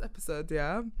to the last episode,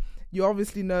 you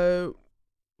obviously know.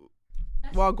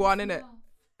 Well, go on, innit?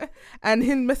 And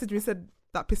Hind messaged me and said,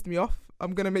 that pissed me off.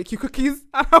 I'm going to make you cookies.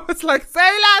 And I was like, say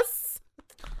less.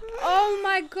 Oh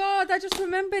my God. I just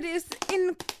remembered it's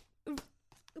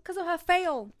because of her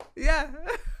fail. Yeah.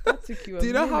 That took you a Do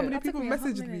you know how minute. many people took me a hot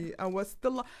messaged minute. me and were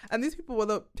still... And these people were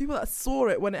the people that saw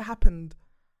it when it happened.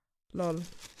 Lol.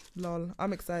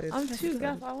 I'm excited. I'm too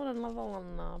gassed. I want another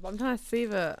one now, but I'm trying to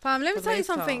save it. Fam, let me for tell you later.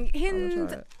 something.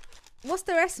 Hind, what's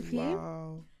the recipe?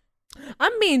 Wow.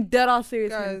 I'm being dead ass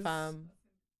serious, Guys. fam.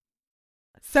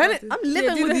 Send it. I'm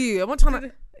living do with the- you. I'm not trying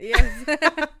to. Yes.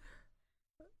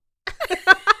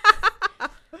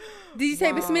 Did you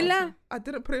say Wow. Bismillah? I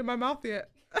didn't put it in my mouth yet.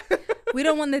 We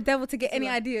don't want the devil to get any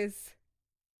ideas.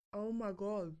 Oh my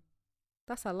God.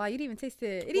 That's a lie. You didn't even taste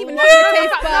it. It didn't even No, have a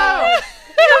taste no. bud.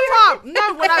 Shut up.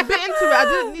 No, when I bit into it, I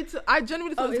didn't need to. I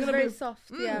genuinely thought Oh, it was it's going to very be...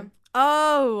 soft. Mm. Yeah.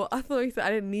 Oh, I thought you said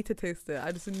I didn't need to taste it.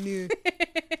 I just knew.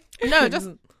 No, just...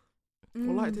 Mm.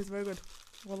 Wallah, it tastes very good.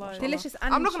 Wallahi. Delicious.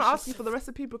 And I'm not going to ask you nutritious. for the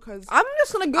recipe because... I'm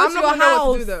just gonna go I'm to not your going to know what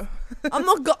house. to do though. I'm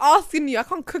not asking you. I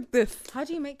can't cook this. How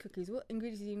do you make cookies? What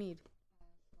ingredients do you need?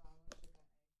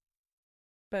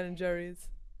 Ben and Jerry's.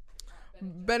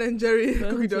 Ben and Jerry Ben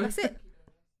and cookie dough. That's it.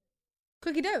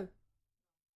 Cookie dough.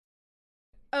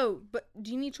 Oh, but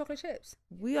do you need chocolate chips?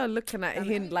 We are looking at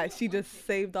him like she just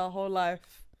saved our whole life.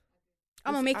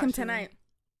 I'm gonna make them tonight.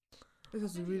 This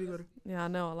is really good. Yeah, I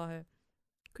know. I like it.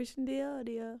 Christian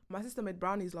dear. My sister made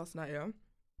brownies last night, yeah?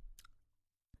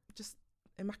 Just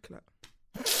immaculate.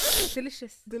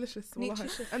 Delicious. Delicious. Wallahi.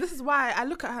 Nutritious. And this is why I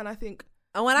look at her and I think,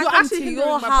 And when I you're come actually to hindering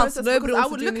your my house, process nobody because I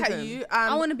wants would to do look at anything. you I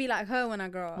and... want to be like her when I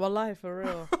grow up. Wallahi, for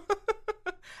real.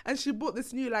 And she bought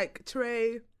this new like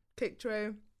cake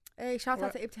tray. Hey, shout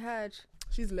out Right. to Ibtihaj.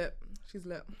 She's lit.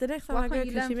 The next time Why I go, can't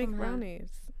you can she learn make from her? brownies?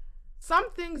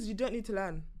 Some things you don't need to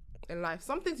learn in life.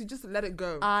 Some things you just let it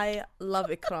go. I love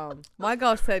Ikram. My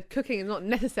girl said cooking is not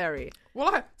necessary.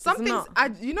 Well, some It's things,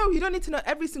 not. you don't need to know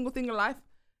every single thing in life.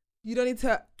 You don't need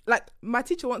to, like, my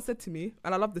teacher once said to me,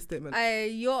 and I love this statement.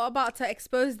 You're about to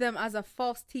expose them as a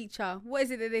false teacher. What is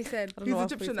it that they said? I don't He's know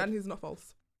what Egyptian I and he's not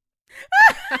false.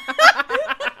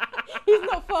 He's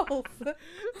not false.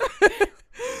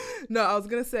 No, I was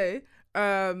going to say,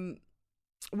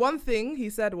 one thing he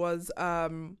said was,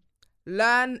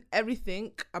 learn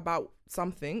everything about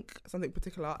something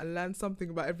particular, and learn something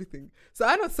about everything. So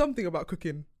I know something about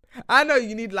cooking. I know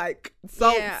you need like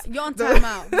salt. Yeah, you're on time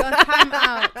out. You're on time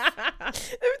out.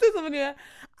 Let me tell someone here.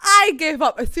 I gave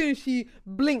up as soon as she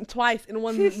blinked twice in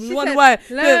one She one said, word.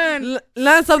 learn.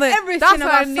 Learn something. Everything That's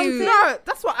what I about knew. something. No,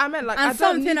 that's what I meant. Like, I And don't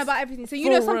something need about everything. So you For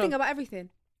know real. something about everything.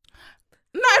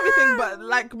 not everything, but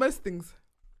like most things.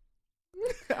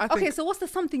 I think. Okay, so what's the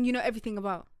something you know everything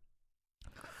about?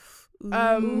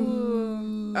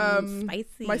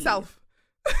 Spicy. Myself.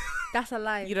 That's a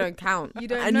lie. You don't count. You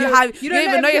don't and know. you have. You You don't don't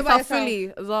even know know everything about yourself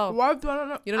fully as well. Why do I not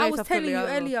know? You don't know I was yourself telling fully you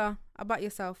either. earlier about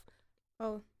yourself.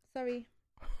 Oh, sorry.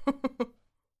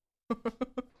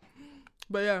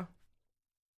 But yeah.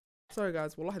 Sorry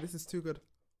guys, wallahi, this is too good.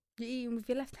 You're eating with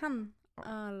your left hand.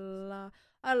 Allah.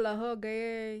 Allah,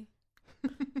 okay.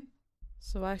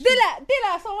 So I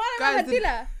Dilla. So why Guys, not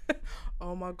Dilla?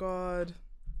 Oh my god.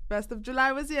 1st of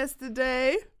July was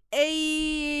yesterday.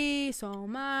 Ey,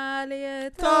 Somalia,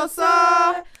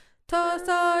 Tosa.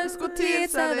 Tosa,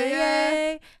 Skutisa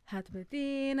de skutisa Hat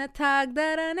Medina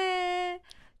tagdarane.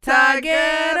 Tagero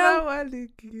Tagero.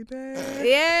 walikide.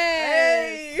 Yeah.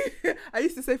 Hey. I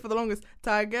used to say for the longest,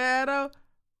 Tagero.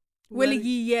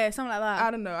 Willigi, yeah, something like that.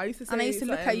 I don't know. I used to say. And I used to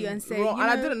look at you and say, wrong, you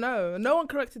and I know- didn't know. No one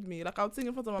corrected me. Like I would sing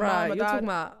in front of my mom, my you're dad. talking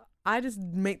about. I just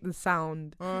make the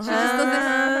sound. Uh-huh. She just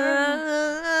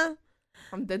does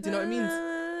I'm dead. Do you know what it means?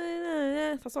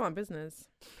 That's not my business.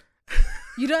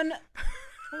 You don't know.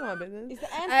 That's not my business. It's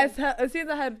the anthem. As soon as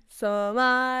I heard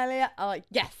Somalia, I'm like,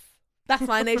 yes, that's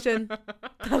my nation.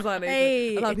 That's my nation.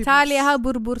 Hey, A lot of people- Italia ha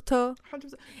burburto.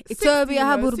 100%. Ethiopia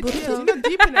ha 60 years, burburto. you know,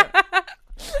 deep in it.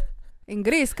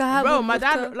 Ingris ka ha Bro,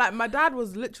 burburto. my dad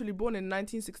was literally born in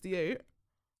 1968,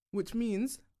 which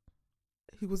means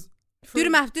he was. Do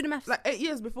the math. Like 8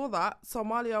 years before that,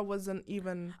 Somalia wasn't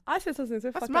even. I said something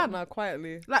so That's fucked mad. up now,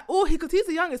 quietly. Like, because he's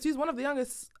the youngest. He's one of the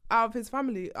youngest out of his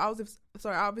family. Out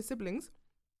of his siblings.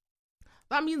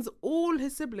 That means all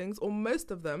his siblings, or most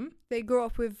of them, They grew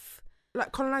up with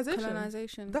like colonization.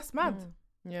 colonization. That's mad.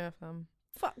 Yeah, fam.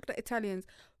 Fuck the Italians.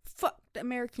 Fuck the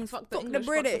Americans. Fuck the English,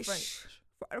 British. Fuck the French.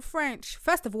 Fuck the French.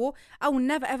 First of all, I will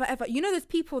never, ever, ever. You know those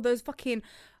people, those fucking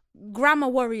grammar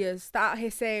warriors that out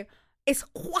here say, it's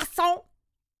croissant.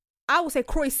 I will say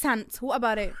croissant. What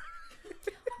about it?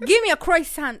 Give me a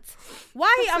croissant.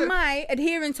 Why am I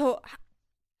adhering to...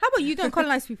 How about you don't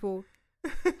colonize people?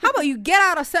 How about you get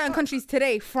out of certain countries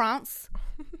today, France?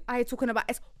 I ain't talking about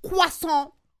it's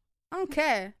croissant. I don't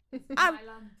care.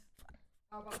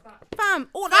 Fam,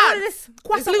 all of this It's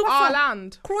croissant, our croissant,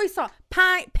 land. croissant,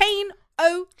 pain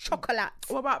au chocolat.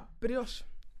 What about brioche?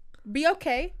 Be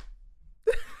okay.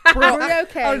 Brock. Be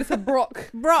okay. Oh, it's a Brock.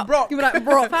 Brock. Brock. Give me that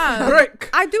Brock. Fam, Brick.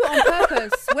 I do it on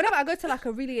purpose. Whenever I go to like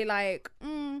a really like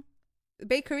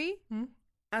bakery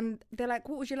and they're like,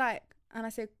 what would you like? And I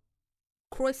say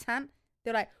croissant.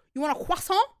 They're like, you want a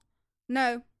croissant?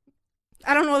 No.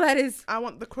 I don't know what that is. I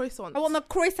want the croissant. I want the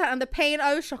croissant and the pain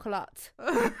au chocolat.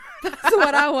 That's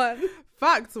what I want.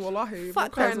 Facts, wallahi.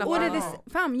 Fuck Because all of this. wow.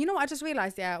 Fam, you know what I just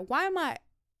realised, yeah? Why am I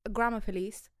a grammar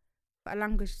police for a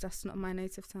language that's not my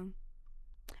native tongue?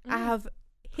 I have For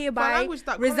a hereby language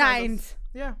that resigned colonizes.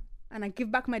 Yeah. and I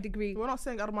give back my degree. We're not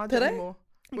saying Armaja Did I? anymore.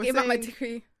 We're Give back my saying,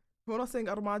 degree. we're not saying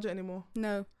Armaja anymore.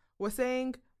 No. We're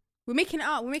saying We're making it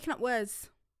up. We're making up words.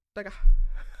 Daga.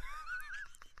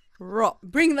 Rock.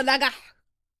 Bring the dagger.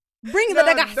 Bring No,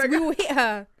 the dagger. dagger. We will hit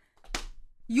her.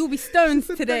 You'll be stoned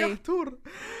today. Daga tour.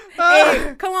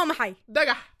 Hey, come on, Mahai.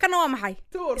 Daga Come on, Mahai.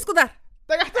 tour. Let's go there.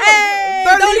 Daga tour. Hey,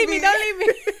 don't leave me. Don't leave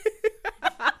me.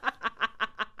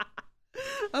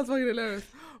 That's fucking hilarious.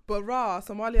 But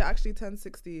Somalia actually turned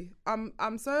 60. I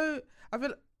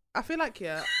feel like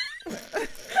yeah.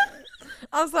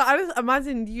 I was like, I just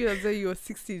imagined you as though you were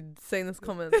 60 saying this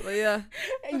comment. But yeah.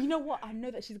 You know what? I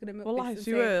know that she's gonna milk Wallahi, this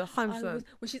she and say, will, I 100%. was-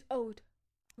 when she's old.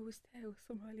 I was there with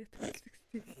Somalia 60.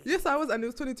 Yes, I was, and it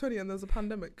was 2020 and there was a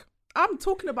pandemic. I'm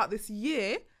talking about this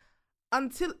year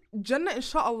until Jannah,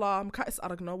 inshallah,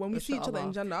 when we see each other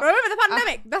in Jannah. Remember the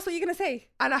pandemic? That's what you're gonna say.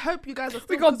 And I hope you guys are still,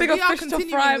 We got 'cause bigger we are fish to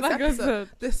continuing fry, this like I episode.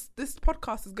 said. This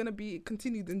podcast is gonna be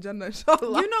continued in Jannah,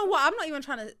 inshallah. You know what? I'm not even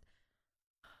trying to.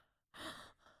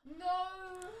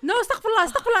 No,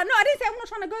 astaghfirullah. No, I didn't say I'm not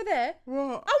trying to go there.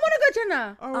 What? I want to go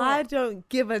Jannah. Oh, I don't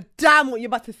give a damn what you're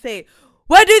about to say.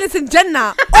 We're doing this in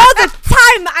Jannah. All the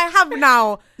time that I have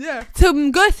now yeah.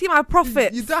 to go see my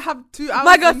prophet. You don't have 2 hours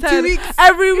My God in said, 2 weeks.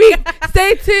 every week.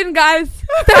 Stay tuned, guys.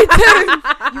 Stay tuned.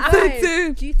 You Stay guys,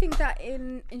 tuned. do you think that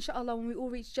inshallah, when we all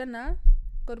reach Jannah,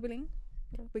 God willing,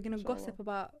 we're going to gossip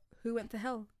about who went to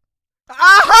hell? 100%.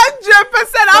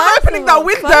 I'm opening the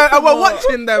window and we're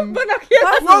watching them. First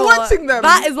We're of all, watching them.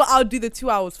 That is what I'll do the 2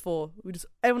 hours for. We just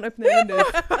everyone open their windows.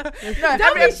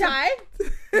 Don't be shy.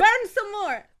 Burn some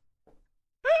more.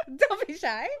 Don't be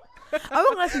shy. I'm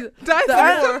not gonna see Die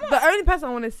some more. the only person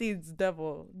I want to see is the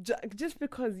devil. Just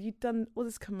because you've done all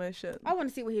this commotion. I want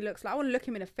to see what he looks like. I want to look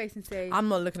him in the face and say, I'm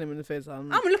not looking him in the face. I'm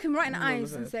going to look him right in the I'm not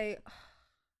eyes and looking. say, oh,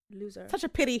 loser. Such a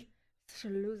pity. Such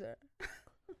a loser.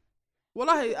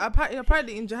 Wallahi,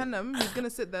 apparently in Jahannam, he's gonna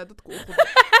sit there.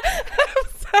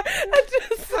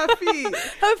 Her feet.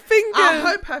 Her fingers. I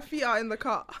hope her feet are in the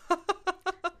cut.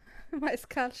 My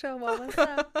sculpture, what's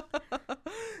up?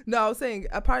 No, I was saying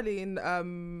apparently in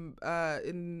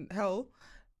hell,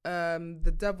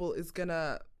 the devil is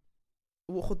gonna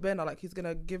like he's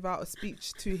gonna give out a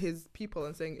speech to his people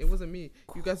and saying it wasn't me.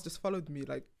 You guys just followed me.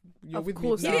 Like you're Of with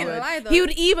course me. He now. didn't lie though. He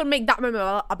would even make that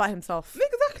moment about himself.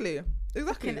 Exactly.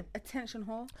 Exactly. Fucking attention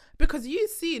whore. Because you've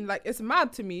seen, like, it's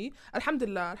mad to me.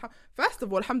 Alhamdulillah. First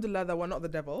of all, alhamdulillah that we're not the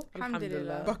devil.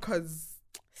 Alhamdulillah. Because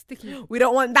sticky. We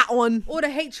don't want that one. All the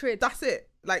hatred. That's it.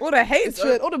 Like, All the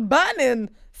hatred. All the burning.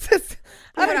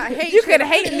 You can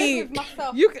hate me.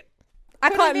 You can. I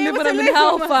can't live with them in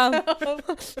hell, fam.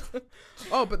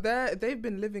 Oh, but they've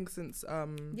been living since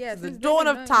the dawn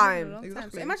of time.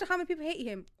 Exactly. So imagine how many people hate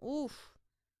him. Oof.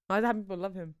 Why do people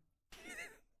love him?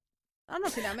 I'm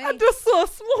not seeing that many. I just saw a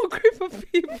small group of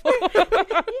people.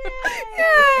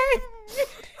 Yay.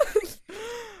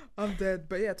 I'm dead.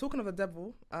 But yeah, talking of the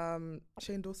devil,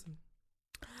 Shane Dawson.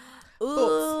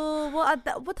 Ooh,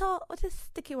 what's a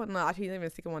sticky one? No, actually, he's not even a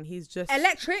sticky one. He's just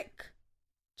Electric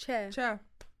chair.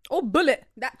 Oh, bullet.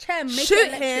 That chair makes Shoot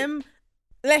it him.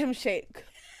 Let him shake.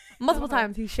 Multiple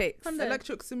times he shakes.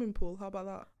 Electric swimming pool. How about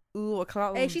that? Ooh, I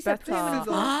can't. Hey, she said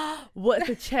what if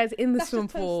the chair's in the swimming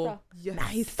pool? Yes. Nah,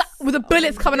 he's stuck with the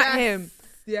bullets coming at him.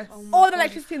 Yes. All the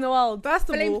electricity in the world. First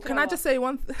of all, can I just say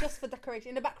one just for decoration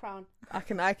in the background? I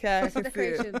can Just for see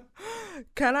decoration. it.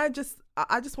 Can I just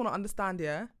want to understand,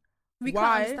 yeah? We Why?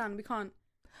 can't understand. We can't.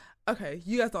 Okay,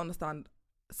 you guys don't understand.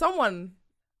 Someone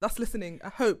that's listening, I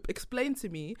hope, explain to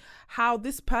me how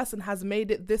this person has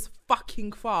made it this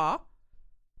fucking far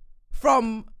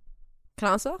from... Can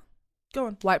I answer? Go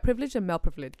on. White privilege and male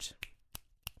privilege.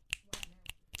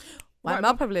 White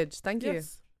male privilege. Thank you.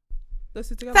 Yes. Those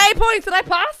two together. 30 points. Did I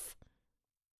pass?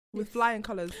 With flying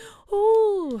colours.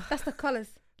 Ooh. That's the colours.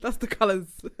 That's the colours.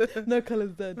 No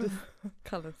colours there, just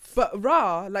colours. But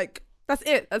like... That's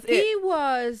it. He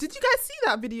was... Did you guys see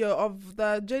that video of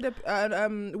the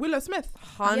Jada Willow Smith?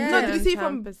 110%. No, did you see it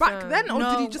from back then or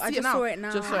did you just see it now? saw it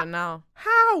now. Just saw it now.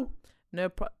 How? No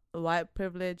white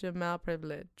privilege and male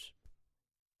privilege.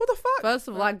 What the fuck? First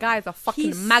of all, that guy's a fucking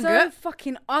He's maggot. so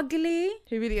fucking ugly.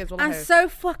 He really is. And so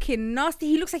fucking nasty.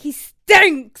 He looks like he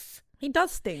stinks. He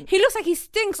does stink. He looks like he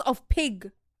stinks of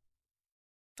pig.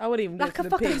 I wouldn't even Like do a the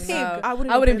fucking pigs. pig. No. I I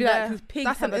wouldn't do that there. because pigs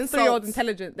That's have an a insult. 3-year-old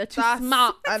intelligence. They're too That's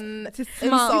smart. an Too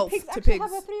smart. insult Pigs to actually pigs.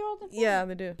 have a 3-year-old. Yeah,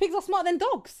 they do. Pigs are smarter than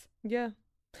dogs. Yeah.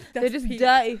 That's They're just peak.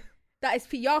 dirty. That is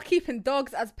peak. Y'all keeping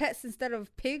dogs as pets instead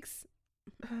of pigs.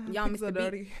 Y'all Pigs are Mr.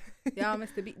 dirty. B. Y'all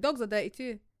Mr. B. Dogs are dirty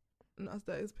too. Not as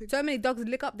dirty as pigs. So many dogs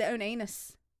lick up their own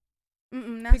anus. Pigs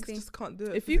Nasty. just can't do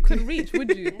it. If you could reach,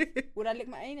 would you? Yeah. Would I lick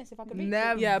my anus if I could reach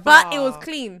Never. it? Yeah, but it was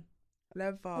clean.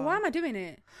 Never. Why am I doing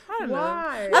it? I don't know.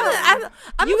 Why?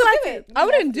 I'm You not would do like it. I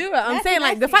wouldn't do it. I'm Nasty, saying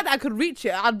like the nasty. fact that I could reach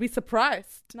it, I'd be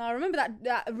surprised. No, I remember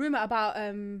that rumour about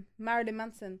Marilyn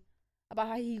Manson. About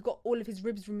how he got all of his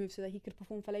ribs removed so that he could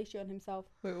perform fellatio on himself.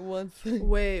 Wait, one second.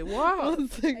 Wait, what? One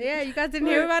second. Yeah, you guys didn't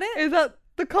hear about it? Is that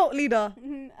the cult leader?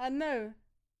 No.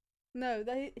 No.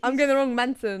 I'm getting the wrong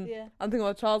Manson. Yeah. I'm thinking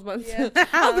about Charles Manson. Yeah.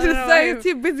 I was gonna say he's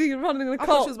too busy running the I thought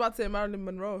cult. she was about to say Marilyn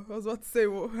Monroe. I was about to say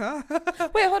what?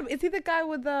 Wait, hold on. Is he the guy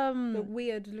with The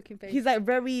weird looking face. He's like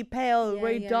very pale, Yeah,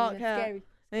 very yeah, dark yeah, hair. Scary.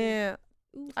 Yeah.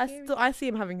 Ooh, I scary. see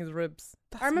him having his ribs.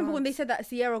 I remember when they said that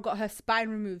Sierra got her spine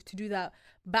removed to do that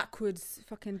backwards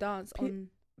fucking dance on.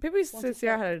 People used to say What's it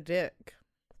Sierra called? had a dick.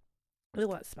 Look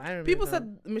what spine People removal.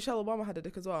 said Michelle Obama had a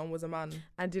dick as well and was a man.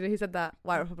 And do you know he said that?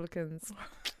 White Republicans.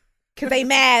 Because they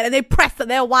mad and they press that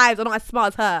their wives are not as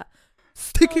smart as her.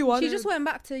 Sticky one. She just went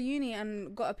back to uni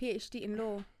and got a PhD in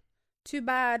law. Too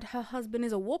bad her husband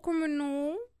is a war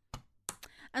criminal.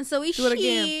 And so is Do it she.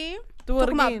 again. Do it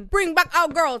Talking again. about bring back our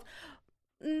girls.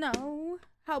 No.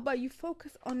 How about you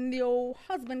focus on your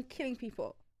husband killing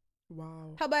people?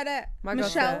 Wow. How about that? My God,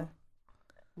 Michelle.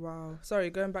 Wow. Sorry,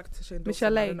 going back to Shane Dawson.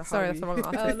 Michelle I A. don't know how Sorry, that's the wrong Oh,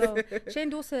 answer. no. Shane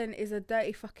Dawson is a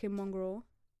dirty fucking mongrel.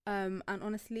 And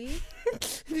honestly,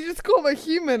 You just call him a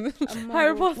human. a Harry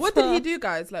mongrel. Potter. What did he do,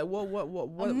 guys? Like, what?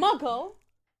 A muggle?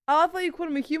 Oh, I thought you called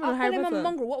him a human. I'll on call Harry him Potter. a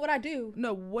mongrel. What would I do?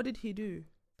 No, what did he do?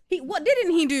 What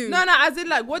didn't he do? No, as in,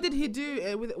 like, what did he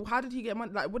do with? How did he get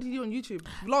money? Like, what did he do on YouTube?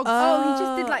 Vlogs. Oh, he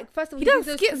just did like first of all He did does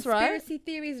those skits, right? conspiracy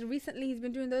theories. Recently, he's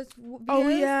been doing those videos. Oh,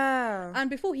 yeah. And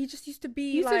before, he just used to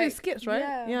be He used like to do skits, right?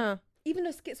 Yeah. Even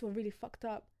those skits were really fucked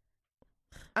up.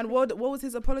 And what was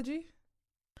his apology?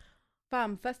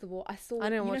 Fam, first of all, I saw. I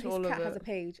didn't watch his all of cat has it. a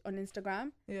page on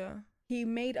Instagram. Yeah. He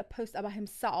made a post about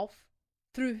himself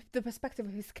through the perspective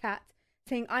of his cat,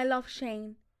 saying, "I love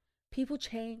Shane. People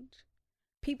change.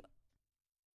 People."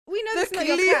 We know this is not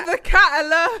your Leave cat. the cat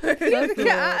alone. Leave the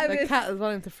cat out of The this. cat is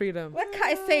running to freedom. What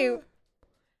cat is saying?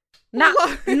 Not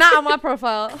on my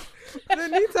profile. They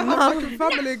need to have like a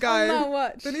family guy. Oh, no,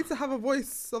 watch. They need to have a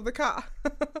voice of the cat.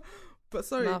 But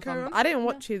sorry, Nah, carry fam. on. I didn't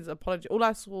watch his apology. All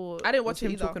I saw I didn't watch was it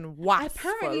him either. talking wasp for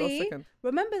a Apparently, little second.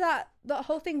 remember that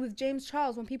whole thing with James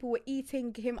Charles when people were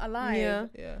eating him alive? Yeah.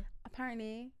 Yeah.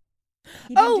 Apparently,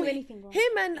 He didn't do anything wrong.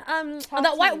 Him and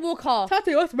that White Walker.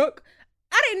 Tati Osmoke.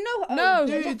 I didn't know. No,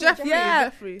 Dude, Jeffrey.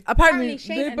 Jeffrey. Apparently,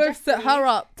 Shane they and both set Jeffrey. her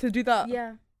up to do that.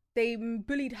 Yeah, they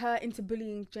bullied her into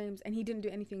bullying James, and he didn't do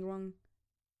anything wrong.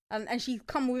 And she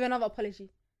come with another apology.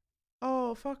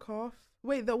 Oh, fuck off.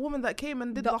 Wait, the woman that came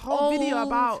and did the whole video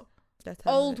about...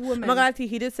 Old woman. I'm not gonna lie to you,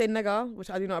 he did say nigger, which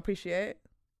I do not appreciate.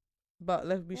 But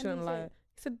we shouldn't lie.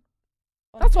 He said...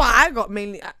 That's why I got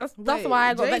mainly... That's why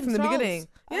I got back from the beginning.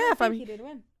 Yeah, fam. He did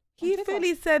win. He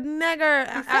fully said nigger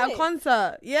at a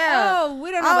concert. Yeah. Oh,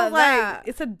 we don't know about that.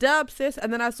 It's a dub, sis.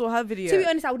 And then I saw her video. To be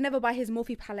honest, I would never buy his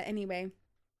Morphe palette anyway.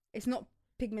 It's not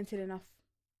pigmented enough.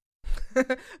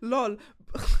 Lol.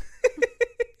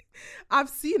 I've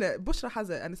seen it. Bushra has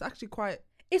it, and it's actually quite...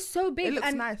 It's so big. It looks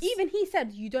and nice. Even he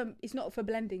said it's not for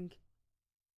blending.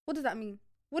 What does that mean?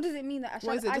 What does it mean that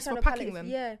What is it, just for eyeshadow packing palette then?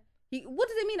 Yeah. What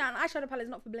does it mean that an eyeshadow palette is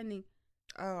not for blending?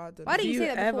 Oh, I don't know. Why didn't you say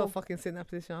that ever before? fucking sit in that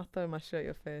position? I'll throw my shirt at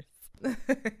your face.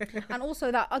 And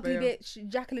also that ugly Yeah. bitch,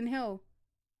 Jacqueline Hill.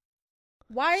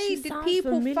 Why She did sounds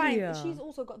people familiar. find... She's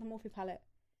also got the Morphe palette.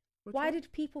 Which Why one?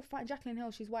 did people find... Jacqueline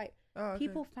Hill, she's white. Oh, okay.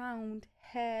 People found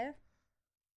hair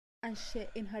and shit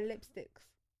in her lipsticks.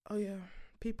 Oh, yeah.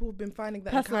 People have been finding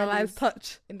that Personalized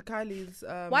touch. in Kylie's...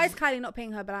 Why is Kylie not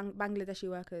paying her Bangladeshi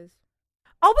workers?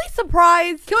 Are we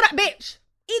surprised? Kill that bitch!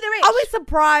 Eat the rich! Are we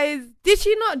surprised? Did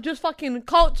she not just fucking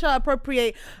culture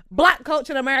appropriate black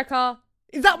culture in America?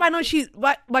 Is that why she's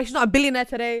not a billionaire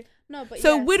today? No, but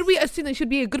So yes. would we assume that she'd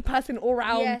be a good person all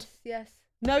round? Yes.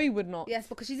 No, we would not. Yes,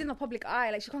 because she's in the public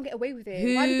eye. Like, she can't get away with it.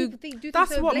 Who- Why do people do That's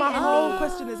things so what my blatant? whole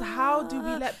question is. How do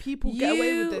we let people get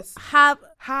away with this? Have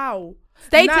How?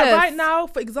 status. Right now,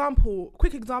 for example,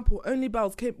 quick example, Only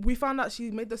Bells came. We found out she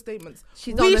made the statements.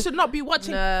 We should not be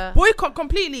watching. Nah. Boycott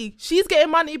completely. She's getting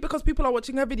money because people are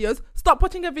watching her videos. Stop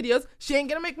watching her videos. She ain't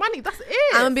gonna make money. That's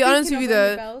it. I'm gonna be honest with Speaking you of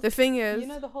Only though. Bells, The thing is, You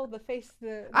know the face,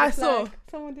 the I flag? saw.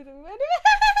 Someone did it.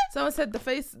 Someone said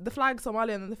the flag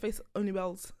Somali and then the face Only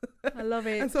Bells. I love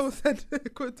it. And someone said,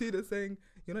 quote Tina saying,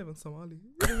 "You're not even Somali."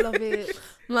 I love it.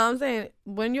 no, I'm saying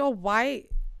when you're white,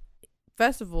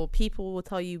 first of all, people will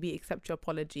tell you we accept your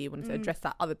apology when it's addressed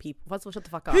at other people. First of all, shut the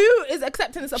fuck up. Who is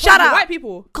accepting this apology? Shut up. White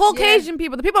people. Caucasian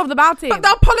people, the people of the mountain. But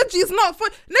the apology is not for...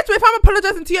 Literally, if I'm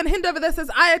apologizing to you and Hind over there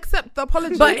says, I accept the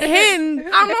apology. But Hind,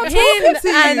 I'm not talking Hind to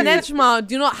you. and Nejma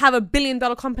do not have $1 billion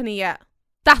company yet.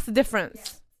 That's the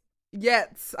difference.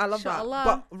 Yet. I love Inshallah.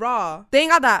 that. But raw. They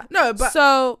ain't got that. No, but...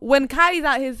 So when Kylie's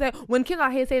out here saying, when Kim's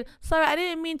out here saying, sorry, I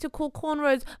didn't mean to call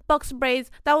cornrows box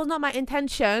braids. That was not my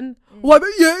intention. What?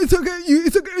 Yeah, it's okay.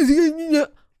 It's okay.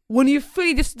 When you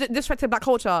fully disrespected black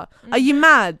culture, are you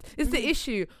mad? It's the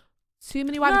issue. Too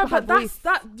many white No, people but have that's voice.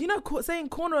 that. You know, saying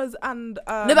corners and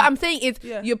No, but I'm saying is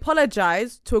yeah. you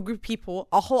apologize to a group of people,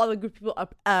 a whole other group of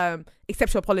people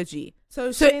accept your apology.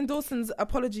 So Shane Dawson's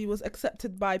apology was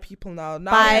accepted by people now.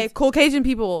 By Caucasian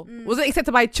people. Was it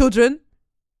accepted by children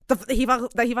that he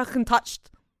fucking touched?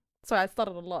 Sorry, I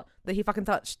started a lot. That he fucking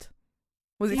touched.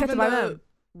 Was it accepted by them?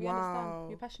 We understand.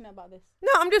 You're passionate about this. No,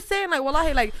 I'm just saying, like,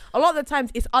 wallahi, like, a lot of the times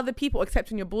it's other people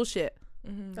accepting your bullshit.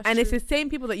 Mm-hmm. And it's the same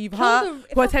people that you've hurt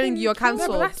who are telling you you're No, cancelled.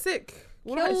 but that's sick.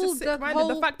 Well, it's just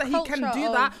sick-minded. The fact that he can culture do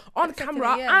of that on accepting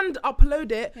camera it, yeah. and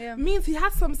upload it Yeah. means he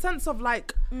has some sense of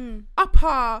like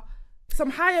some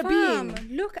higher Fam,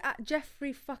 being. look at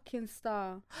Jeffree fucking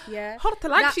Star. Yeah.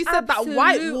 Like she said, that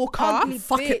White absolute Walker. ugly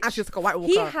Fucking bitch. actually like a White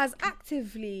Walker. He has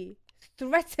actively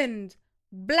threatened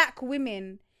black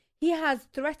women. He has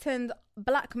threatened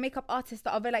black makeup artists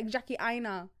that are very like Jackie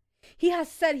Aina. He has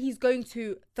said he's going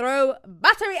to throw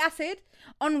battery acid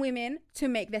on women to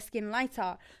make their skin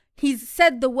lighter. He's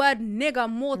said the word nigger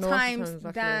more times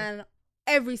exactly. than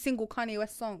every single Kanye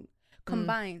West song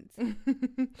combined.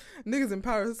 Niggas in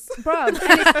Paris. Bro, and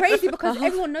it's crazy because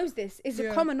everyone knows this. It's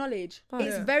a common knowledge.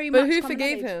 It's very much But who common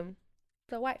forgave knowledge. him?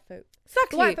 The white folk. Exactly.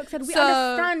 The white folk said, we So-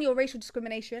 understand your racial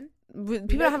discrimination. People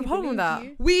don't have a problem with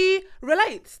that. We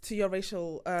relate to your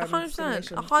racial 100%.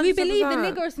 discrimination. 100%. We believe the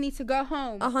niggers need to go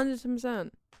home.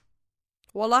 100%.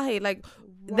 Wallahi, like,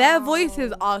 their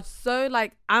voices are so,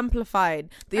 like, amplified.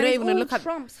 They And don't it's even all look at...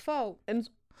 Trump's fault. And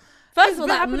first of all,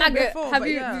 been that happening maggot, before, have but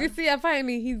you, yeah. did you see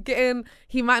apparently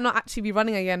he might not actually be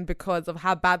running again because of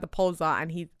how bad the polls are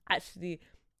and he's actually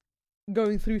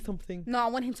going through something. No, I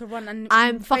want him to run and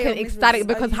I'm fail fucking miserably. ecstatic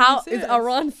because you how is serious?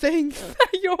 Iran saying that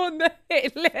you're on the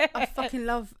hit list? I fucking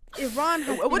love Iran.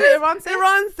 What did Iran say?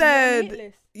 Iran Hit said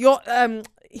list. you're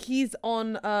he's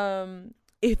on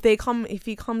if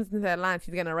he comes into their land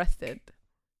he's getting arrested.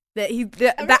 Arrested.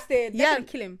 They're yeah. gonna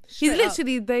kill him. He's straight up.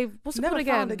 literally they've what's it Never called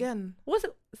found again? again. What's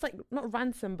it? It's like not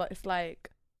ransom, but it's like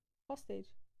hostage.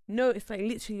 no, it's like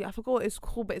literally I forgot what it's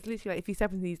called, but it's literally like if you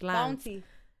step into these lands. Bounty.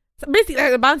 basically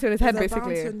like a bounty on his head, There's a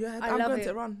basically. bounty on your head. I I'm love going it. to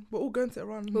Iran. We're all going to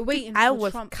Iran. We're waiting I for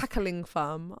was Trump. cackling,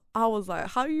 fam. I was like,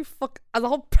 how you fuck as a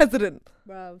whole president?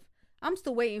 Bruv. I'm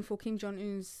still waiting for Kim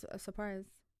Jong-un's surprise.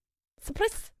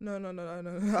 Surprise? No.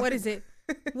 What is it?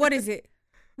 What is it?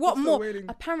 What I'm still more? waiting.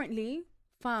 Apparently,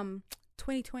 fam,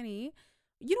 2020,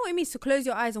 you know what it means to close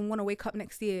your eyes and want to wake up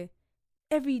next year?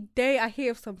 Every day I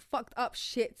hear of some fucked up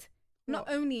shit. Not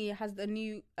only has the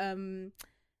new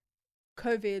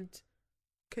COVID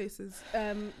cases.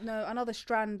 No, another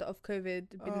strand of COVID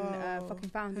been fucking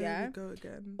found. Here we go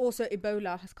again. Also,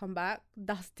 Ebola has come back.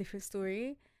 That's a different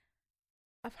story.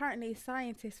 Apparently,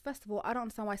 scientists. First of all, I don't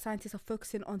understand why scientists are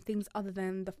focusing on things other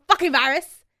than the fucking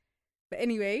virus. But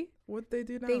anyway, what they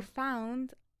do now? They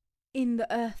found in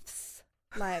the Earth's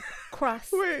like crust.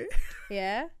 Wait.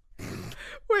 Yeah.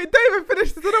 Wait, don't even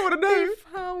finish this. I don't want to know. They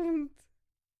found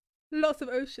lots of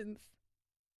oceans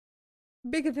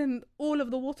bigger than all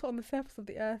of the water on the surface of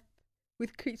the earth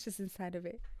with creatures inside of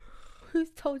it.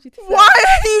 Who's told you to search? Why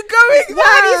are you going there?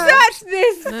 Why have you searched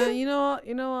this? No,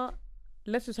 you know what?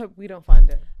 Let's just hope we don't find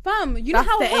it. Fam, you know That's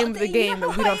how the hot aim of the game, you know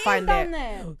that we how don't hot find down it.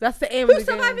 there? That's the aim Who's of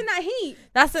the game. surviving that heat?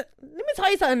 That's it. Let me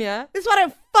tell you something, yeah? This is why I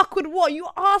don't fuck with water. You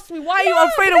asked me, why are you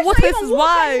afraid of It's water? not This even is water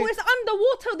why. anymore, it's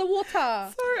underwater, the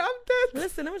water. Sorry, I'm dead.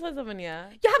 Listen, let me tell you something, yeah?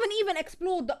 You haven't even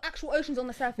explored the actual oceans on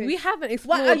the surface. We haven't What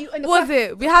explored. are you in the What was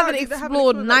first- it? We haven't Apparently they haven't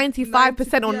explored explored, like,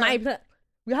 95% or 90, 9%.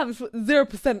 We haven't explored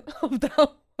 0% of that.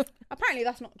 Apparently,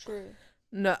 that's not true.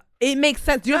 No, it makes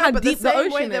sense. Do you know how but deep the the same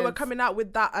ocean way is? they were coming out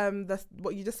with that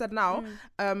what you just said now,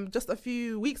 just a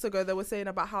few weeks ago they were saying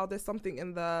about how there's something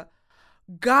in the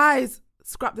guys.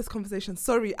 Scrap this conversation.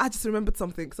 Sorry, I just remembered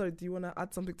something. Sorry, do you want to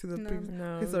add something to the previous?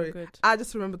 No, Okay, sorry, good. I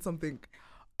just remembered something.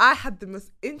 I had the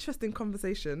most interesting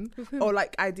conversation or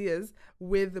like ideas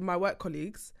with my work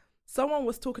colleagues. Someone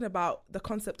was talking about the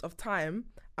concept of time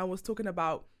and was talking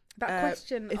about That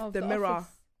question if of the the mirror.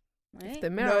 office, right? The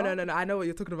mirror. No. I know what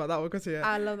you're talking about. That one question. Yeah.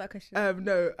 I love that question.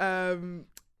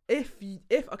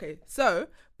 If okay, so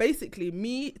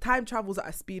basically, time travels at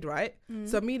a speed, right?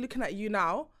 So me looking at you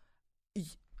now,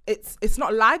 it's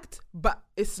not lagged, but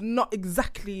it's not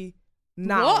exactly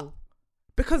now. What?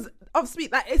 Because of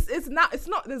speed, like it's not.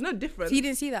 There's no difference. So you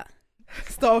didn't see that?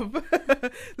 Stop.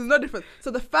 There's no difference.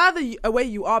 So the further away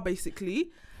you are,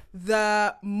 basically,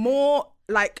 the more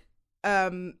like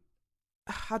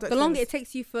how do I The say longer this? it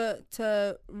takes you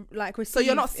to like receive. So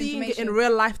you're not seeing it in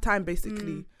real lifetime,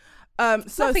 basically.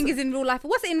 So Nothing is in real life.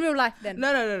 What's in real life then?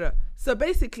 No. So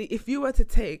basically, if you were to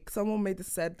take, someone made this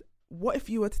said, what if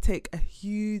you were to take a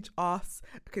huge ass?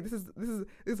 Okay, this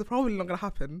is probably not gonna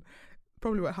happen.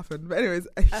 Probably won't happen. But anyways,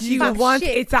 You want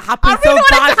shit. it to happen I so really want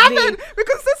it to badly. happen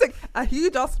because it's like a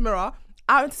huge ass mirror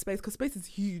out into space because space is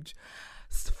huge,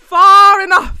 far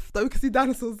enough that we can see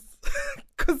dinosaurs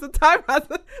because the time has.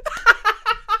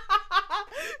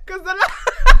 Because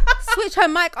Switch her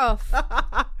mic off.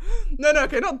 no,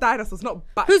 okay, not dinosaurs, not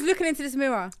back. Who's looking into this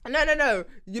mirror? No.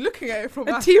 You're looking at it from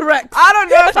A T-Rex. I don't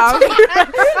know, fam.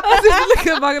 I was just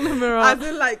looking back in the mirror. As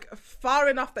in, like, far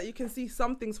enough that you can see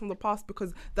some things from the past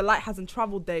because the light hasn't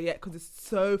traveled there yet because it's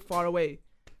so far away,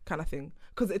 kind of thing.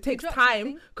 Because it takes dropped time.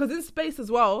 something? Because in space as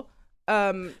well.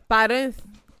 But I don't.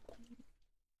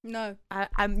 No.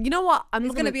 You know what? I'm It's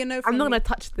not gonna be a no I'm from not me. gonna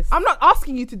touch this. I'm not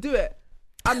asking you to do it.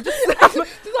 I'm just.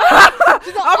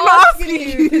 I'm not asking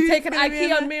you to take an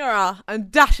IKEA mirror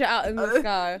and dash it out in the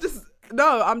sky.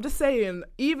 I'm just saying.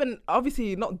 Even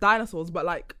obviously not dinosaurs, but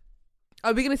like,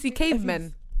 Are we gonna see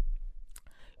cavemen?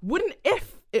 wouldn't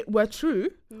if it were true?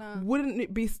 No. Wouldn't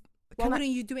it be? Why wouldn't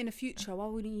you do it in the future? Why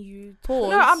wouldn't you? Pause.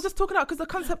 No, I'm just talking about because the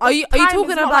concept. Are of you time talking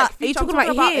is not about? like Are you future. I'm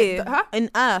talking about here huh? in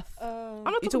Earth? I'm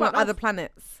not You're talking talking about other Earth.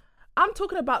 planets. I'm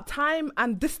talking about time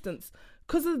and distance.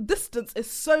 Because the distance is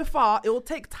so far, it will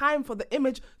take time for the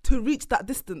image to reach that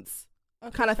distance.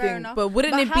 Okay, kind of fair thing. enough. But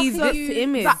wouldn't it how be can this you-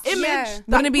 image? That image. Yeah.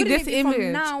 Wouldn't it be Wouldn't this it be from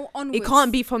image? now onwards? It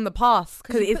can't be from the past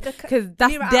because you put the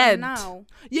that's mirror out dead. now.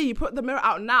 Yeah, you put the mirror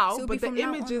out now, So it'll be but the from now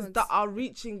images onwards. that are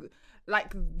reaching,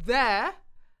 like there.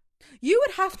 You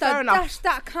would have to Fair enough. dash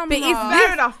that camera. But it's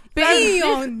Fair enough. But Fair it's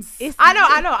enough. Eons. It's I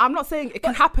know. I'm not saying it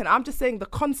can happen. I'm just saying the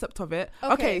concept of it.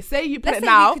 Okay, say you put Let's it say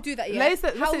now. we could do that. Yeah. Let's say-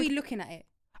 How let's are say- we looking at it?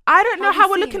 I don't know How how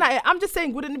we we're seeing looking it? at it. I'm just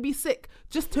saying, wouldn't it be sick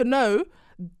just to know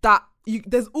that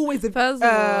there's always a First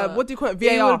of all, what do you call it?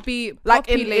 it VAR. would be Like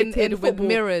in populated with football.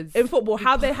 mirrors. In football,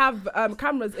 how they have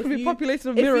cameras. If you population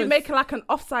of if you mirrors. make like an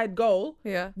offside goal,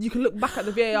 Yeah. you can look back at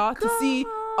the VAR to see.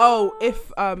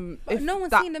 If But no one's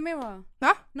that, seeing the mirror.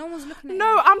 Huh? No one's looking at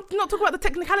No, it. I'm not talking about the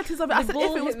technicalities of it. I The said ball if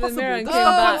it was hit the possible. mirror and Just came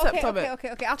the back. concept okay, of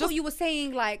it. okay. I thought you were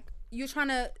saying like you're trying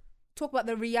to talk about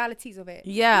the realities of it.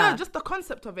 Yeah. No, just the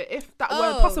concept of it. If that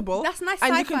were possible, that's nice.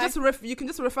 And sci-fi. you can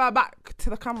just refer back to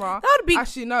the camera. That would be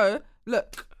actually no.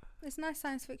 Look, it's nice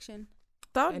science fiction.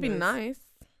 That would be nice.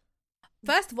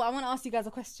 First of all, I want to ask you guys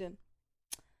a question.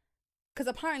 Because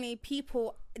apparently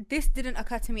this didn't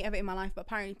occur to me ever in my life, but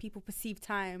apparently people perceive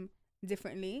time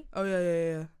differently. Oh,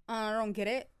 yeah. I don't get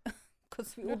it.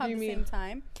 Because we all What have do the you same mean?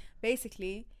 time.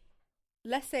 Basically,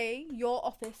 let's say your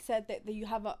office said that you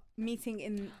have a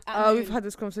meeting We've had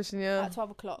this conversation, at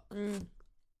 12 o'clock. Mm.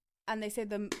 And they said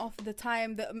the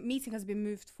meeting has been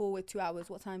moved forward 2 hours.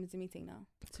 What time is the meeting now?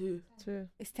 2.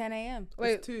 It's 10 a.m.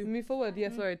 Wait, It's 2. move forward. Yeah,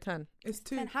 sorry, 10. It's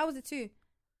 2. 10. How is it 2?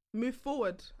 Move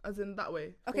forward, as in that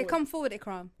way. Okay, Forward. come forward,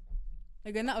 Ikram.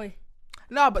 You're going that way.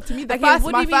 No, but to me, Okay,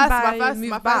 what do you mean by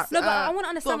move back? No, but I want to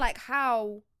understand,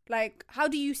 how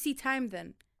do you see time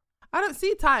then? I don't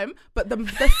see time, but I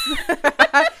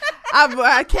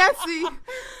can't see.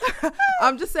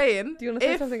 I'm just saying. Do you want to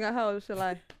say something at how shall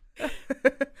I?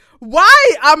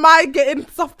 Why am I getting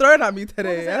stuff thrown at me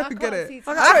today? I don't get it.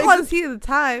 I can't see the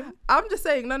time. I'm just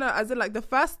saying, no, as in like the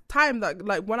first time that,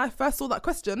 like, when I first saw that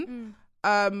question,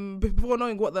 before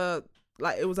knowing what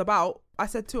it was about, I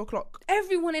said 2 o'clock.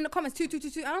 Everyone in the comments 2,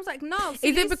 and I was like, no.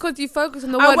 Is it because you focus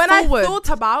on the and word when forward?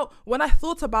 When I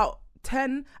thought about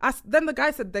 10, then the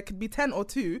guy said there could be 10 or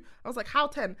 2. I was like, how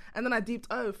 10? And then I deeped,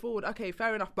 forward. Okay,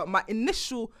 fair enough. But my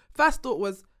initial first thought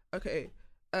was, okay,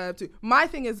 2. My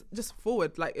thing is just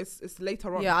forward. Like it's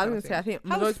later on. Yeah, I was gonna say. I think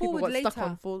most people got stuck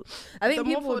on forward. I think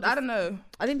people forward, I don't know.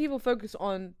 I think people focus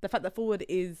on the fact that forward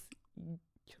is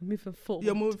moving forward.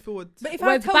 You're moving forward. But if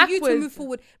I tell you to move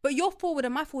forward, but your forward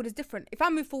and my forward is different. If I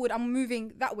move forward, I'm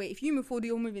moving that way. If you move forward,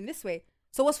 you're moving this way.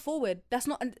 So what's forward? That's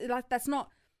not.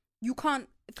 You can't.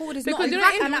 Forward is because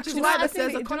not an actual word that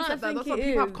says a concept. That's what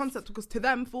people have concept, because to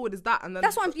them forward is that, and then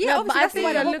that's what. Obviously, but I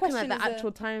think they're looking at the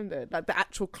actual time though, like the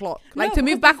actual clock. Like to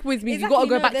move backwards means you got to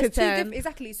go back to 10.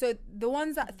 Exactly. So the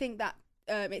ones that think that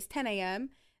it's 10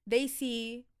 a.m. they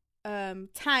see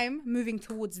time moving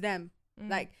towards them,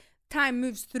 like time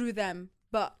moves through them.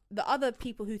 But the other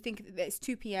people who think that it's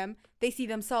 2 p.m. they see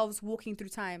themselves walking through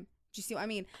time. Do you see what I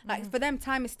mean? Like for them,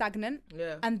 time is stagnant,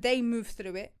 and they move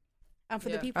through it. And for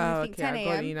the people who think 10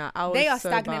 a.m., they are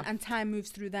stagnant and time moves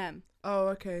through them. Oh,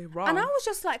 okay, right. And I was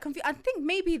just like confused. I think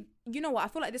maybe, you know what? I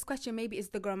feel like this question maybe is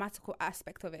the grammatical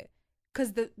aspect of it.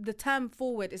 Because the term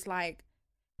forward is like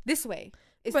this way.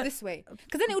 It's this way.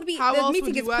 Because then it would be the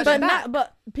meeting is pushed back.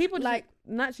 But people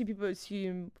naturally people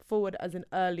assume forward as in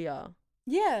earlier.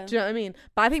 Yeah. Do you know what I mean?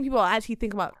 But I think people are actually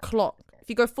thinking about clock. If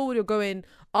you go forward, you're going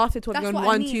after 12, you're going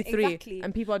 1, 2, 3. Exactly.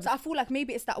 And people are just... So I feel like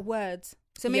maybe it's that word.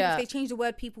 So maybe if they change the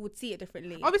word, people would see it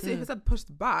differently. Obviously, if it said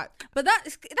pushed back. But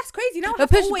that's crazy. Now but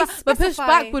push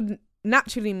back would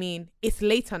naturally mean it's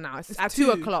later now. It's at 2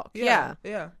 o'clock. Yeah.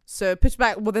 So push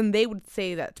back, well then they would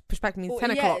say that push back means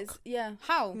 10 o'clock. Yeah.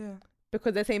 How? Yeah.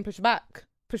 Because they're saying push back.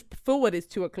 Push forward is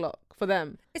 2 o'clock for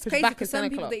them. It's crazy because some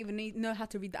people don't even know how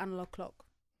to read the analog clock.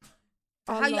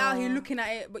 So how you out here looking at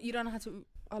it, but you don't know how to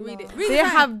read it. They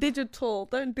have digital.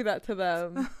 Don't do that to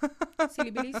them.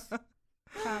 Silly billies.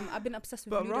 I've been obsessed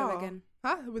with Ludo again.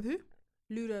 Huh? With who?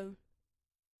 Ludo.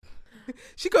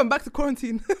 She going back to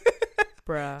quarantine.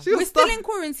 Bruh. We're still in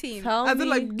quarantine. As in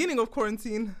like beginning of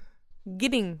quarantine.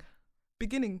 Beginning.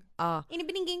 In the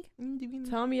beginning.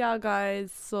 Tell me y'all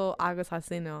guys saw Agus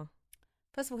Hasina.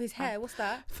 First of all, his hair. What's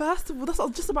that? First of all, that's what I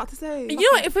was just about to say. You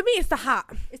know what? For me, it's the hat.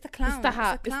 It's the clown. It's the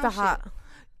hat. It's the hat.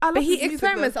 But he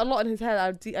experiments a lot in his hair.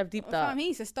 I've deeped that. He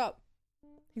needs to stop.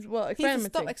 He's He experimenting. needs to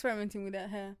stop experimenting with that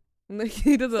hair. No,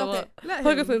 he does a lot.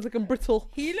 Fergus is looking brittle.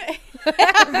 She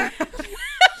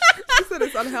said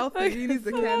it's unhealthy. He needs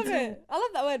the candy. I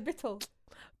love that word, brittle.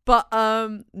 But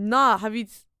what do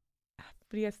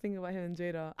you guys think about him and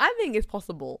Jada? I think it's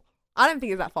possible. I don't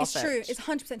think it's that far-fetched. It's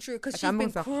true. It's 100% true because she's I'm been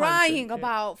also crying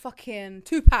about fucking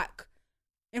Tupac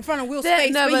in front of Will's face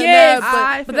for but years.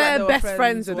 But they're best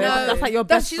friends. That's like your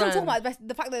best friend. She's not talking about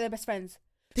the fact that they're best friends.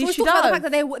 She talking about the fact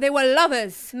that they were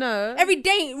lovers. No. Every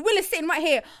day, Will is sitting right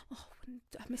here. Oh,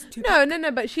 I miss Tupac.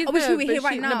 No, but she's... I wish we were here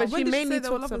right now. No, but she mainly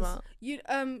talks about...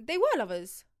 They were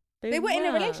lovers. They were in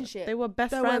a relationship. They were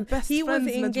best friends. He was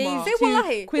engaged They were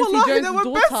like Quincy Jones' they were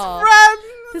daughter. best friends.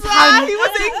 He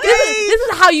was engaged. This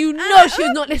is how you know she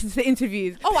was not listening to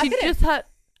interviews. Oh, I she didn't. just heard...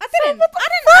 I didn't.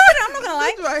 I'm not gonna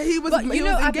lie. He was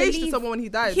engaged to someone when he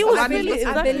died. I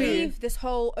believe this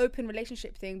whole open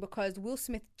relationship thing because Will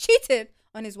Smith cheated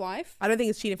on his wife. I don't think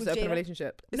it's cheating if it's an open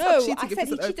relationship. No, I said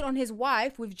he cheated on his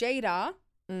wife with Jada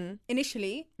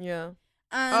initially. Yeah.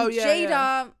 And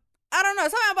Jada I don't know,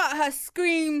 something about her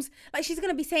screams. Like, she's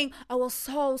going to be saying, our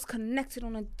souls connected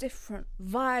on a different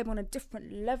vibe, on a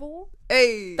different level.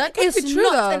 Hey, that is it's true,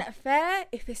 not though. an affair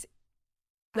if it's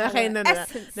Okay, no.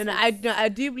 I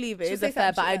do believe it is a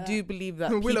fair, but I do believe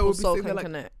that people's soul can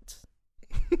connect.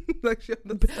 Like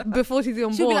Before she's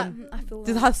even She'll born, be like, I feel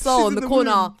there's that. her soul in the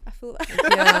corner. I feel that.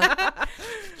 Yeah,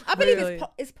 I believe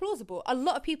it's plausible. A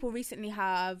lot of people recently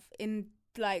have, in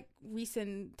like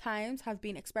recent times, have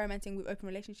been experimenting with open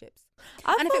relationships.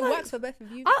 And if it works for both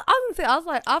of you,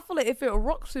 I feel like if it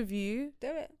rocks with you, do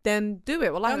it. Then do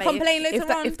it. Well, don't complain later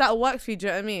on. If that works for you, do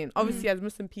you know what I mean? Obviously, as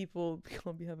Muslim people, we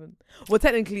can't be having. Well,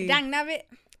 technically, dang nabbit.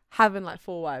 Having like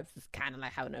 4 wives is kind of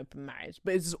like having an open marriage,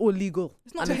 but it's all legal.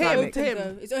 It's not to him.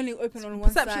 It's only open on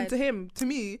one side. Perception to him. To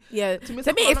me, yeah. To me,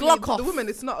 it's lock off. The woman,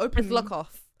 it's not open. It's lock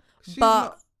off.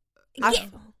 But yeah,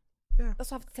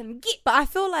 that's what I have to tell him. But I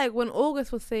feel like when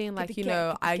August was saying like,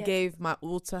 I gave my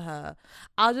all to her,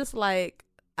 I was just like,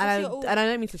 and I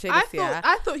don't mean to say this.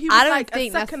 I thought he was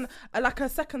like a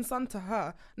second son to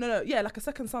her. No, like a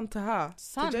second son to her.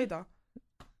 To Jada.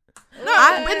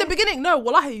 No, in the beginning, no.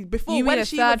 Wallahi, before you when mean a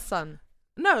she third was, son?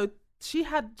 No, she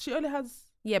only has.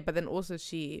 Yeah, but then also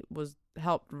she was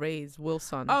helped raise Will's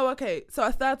son. Oh, okay. So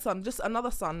a third son, just another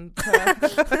son.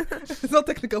 It's not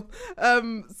technical.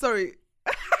 Sorry.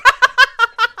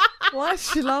 Why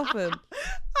is she laughing?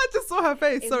 I just saw her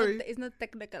face. Sorry. It's not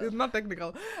technical. It's not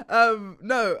technical.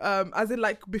 No. As in,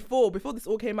 like before this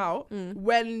all came out,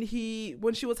 when she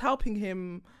was helping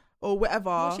him or whatever.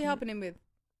 What was she helping him with?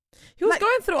 He was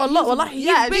going through a lot. He's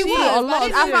been through a lot.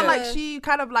 I felt like she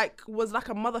kind of like was like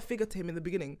a mother figure to him in the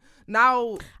beginning.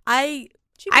 Now, can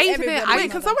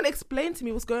someone explain to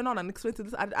me what's going on and explain to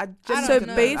this? I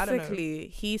basically,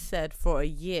 he said for a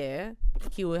year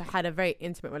he had a very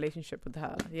intimate relationship with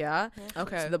her. Yeah.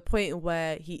 Okay. To the point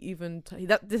where he even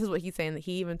this is what he's saying, that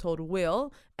he even told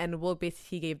Will, and Will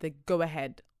basically gave the go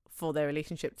ahead for their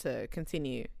relationship to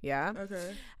continue. Yeah.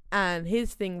 Okay. And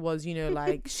his thing was,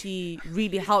 like, she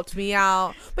really helped me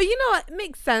out. But you know what? It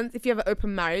makes sense. If you have an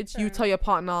open marriage, you tell your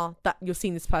partner that you're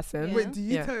seeing this person. Yeah. Wait, do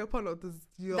you tell your partner? Does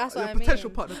your potential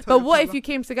partner tell But what if you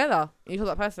came together and you told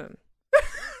that person?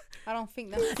 I don't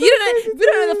think that's... We don't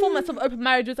know the formats of open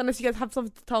marriages unless you guys have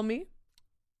something to tell me.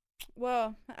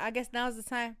 Well, I guess now's the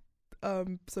time.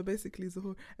 So basically,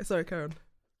 Zahur... Sorry, Karen.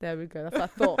 There we go.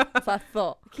 That's what I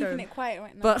thought. Keeping it quiet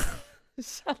right now. But...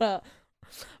 Shut up.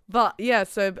 But yeah,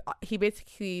 so he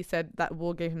basically said that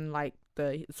Will gave him like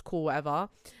the school, whatever,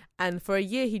 and for a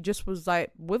year he just was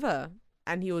like with her,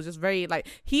 and he was just very like,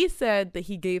 he said that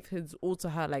he gave his all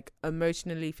to her, like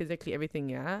emotionally, physically, everything.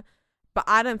 Yeah, but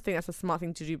I don't think that's a smart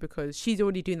thing to do because she's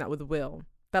already doing that with Will.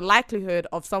 The likelihood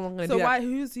of someone going to do that. So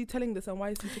who's he telling this and why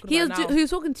is he talking about now? He was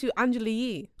talking to Angela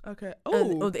Yee. Okay.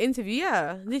 Or the interview,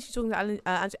 yeah. This she's talking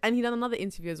to and he done another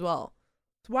interview as well.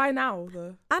 Why now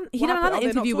though? And he done another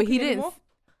interview where he didn't.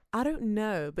 I don't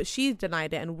know, but she's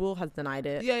denied it and Will has denied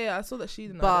it. Yeah, I saw that she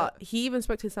denied it. But he even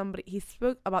spoke to somebody. He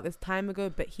spoke about this time ago,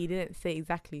 but he didn't say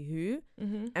exactly who.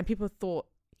 Mm-hmm. And people thought,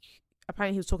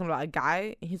 apparently he was talking about a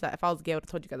guy. And he's like, if I was gay, I would have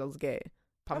told you guys I was gay.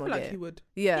 I feel like he would.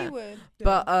 Yeah. He would.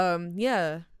 But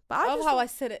yeah. But I love how I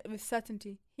said it with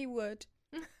certainty. He would.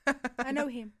 I know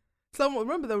him.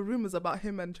 Remember there were rumours about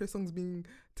him and Trey Songz being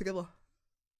together.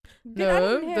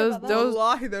 There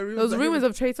was rumours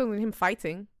of Trey Songz and him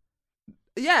fighting.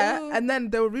 Yeah, ooh. And then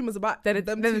there were rumours about them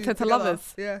two together.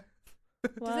 Lovers. Yeah.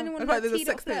 Wow. Does anyone know there's a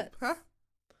sex tape? Huh?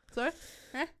 Sorry?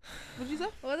 Huh? What did you say?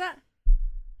 What was that?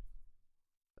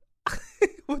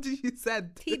 What did you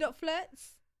said?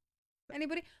 T.flirts?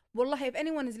 Anybody? Wallahi, if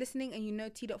anyone is listening and you know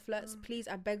T.flirts, please,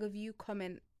 I beg of you,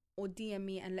 comment or DM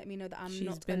me and let me know that I'm not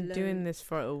alone. She's been doing this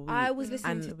for a week. I was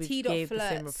listening to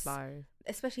T.flirts,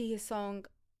 especially his song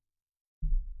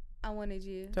I Wanted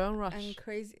You. Don't rush. And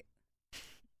Crazy.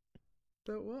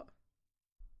 Don't what?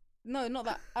 No, not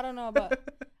that. I don't know about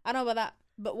that.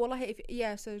 But wallahi,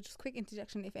 so just quick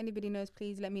interjection. If anybody knows,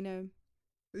 please let me know.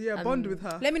 Yeah, bond with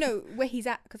her. Let me know where he's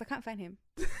at because I can't find him.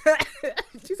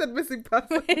 She said missing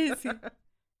person. Where is he?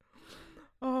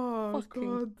 Oh,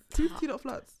 God.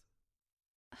 T.flirts.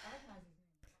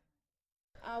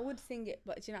 I would sing it,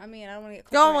 but do you know what I mean? I don't want to get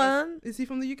copyrighted. Go on. Is he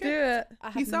from the UK? Do it.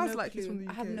 He sounds like he's from the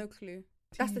UK. I have no clue.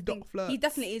 That's the thing. He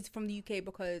definitely is from the UK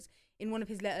because in one of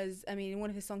his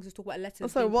songs, he's talking about letters. Oh,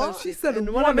 sorry, what? She said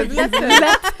in one of his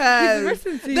letters.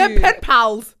 They're pen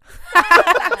pals. What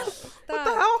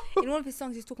the hell? In one of his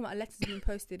songs, he's talking about letters being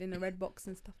posted in a red box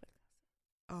and stuff like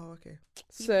that. Oh, okay.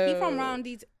 So he from round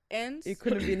these ends. It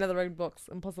couldn't be another red box.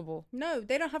 Impossible. No,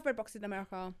 they don't have red boxes in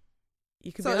America.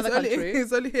 You could So be in it's another only, country.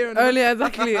 it's only here in Earlier,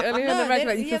 exactly. Earlier in No, America,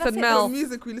 they- you yeah, can that's send it. the mail.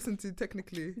 music we listen to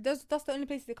technically. That's the only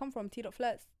place they come from.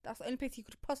 T.flirts. That's the only place you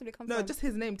could possibly come No, from. just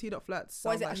his name, T.flirts.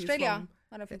 What is sounds it? like he's Australia? from-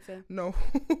 I don't think so. No.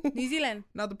 New Zealand?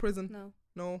 Now the prison. No.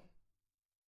 No.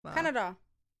 Nah. Canada?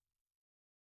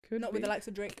 Could Not be. with the likes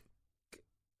of Drake.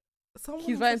 Someone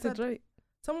He's must right have into said- Drake.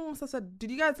 Someone must have said, did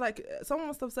you guys like, someone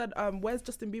must have said, where's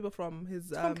Justin Bieber from?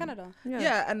 His, It's from Canada.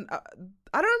 Yeah, and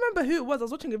I don't remember who it was. I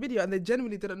was watching a video and they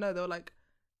genuinely didn't know. They were like,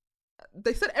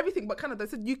 they said everything but Canada. They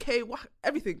said UK,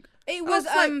 everything. It I was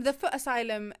was like- the Foot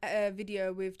Asylum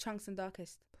video with Chunks and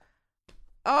Darkest.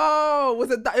 Oh,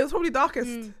 was it? It was probably Darkest.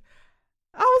 Mm.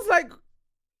 I was like,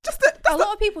 A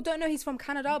lot of people don't know he's from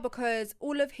Canada because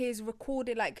all of his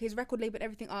recorded, like his record label and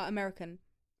everything are American.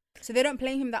 So they don't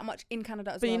play him that much in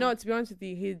Canada as But well. you know, to be honest with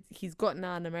you, he's got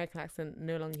now an American accent.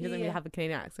 No longer, he doesn't really Yeah. have a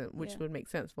Canadian accent, which Yeah. would make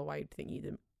sense for why you'd think he's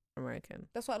American.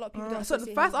 That's why a lot of people don't so the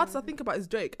associate first him with artist I American. think about is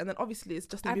Drake, and then obviously it's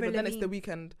Justin Avril Bieber. Then it's The Lavigne.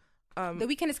 Weeknd. The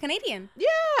Weeknd is Canadian. Yeah.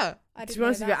 I To didn't be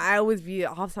honest know with you, that. I always view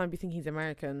it half the time. Be thinking he's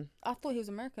American. I thought he was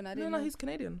American. I No, didn't no, know. he's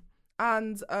Canadian.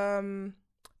 And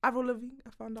Avril Lavigne, I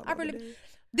found out. the Avril other Lavigne. day.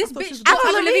 This I thought she bitch, was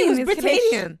Avril British. Lavigne was is British.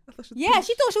 Canadian. I thought she was Yeah, British.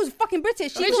 she thought she was fucking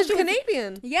British. She She's thought she was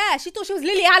Canadian. Yeah, she thought she was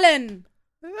Lily Allen.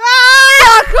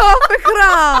 Fuck off,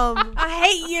 Ikram. I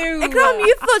hate you. Ikram,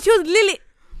 you thought she was Lily.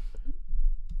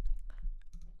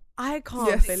 I can't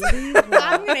Yes. believe I'm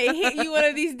that. gonna hit you one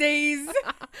of these days.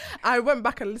 I went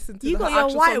back and listened to You her got your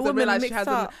actual white songs and woman realised she mixed has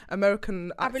an up.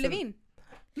 American Avril accent. Lavigne.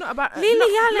 Not about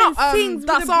Lily Allen sings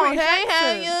that with a song. British Hey,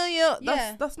 accent. yeah.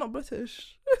 Yeah. That's not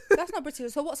British. That's not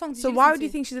British. So what song did So you why listen would you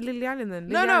to? think she's a Lily Allen then?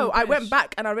 No, Lily no. Allen's I went British.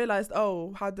 back and I realised,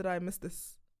 oh, how did I miss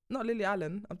this? Not Lily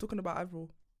Allen. I'm talking about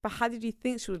Avril. But how did you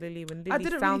think she was Lily when Lily I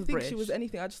didn't really sounds think British? she was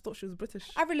anything. I just thought she was British.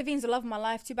 Avril Lavigne's the love of my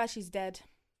life. Too bad she's dead.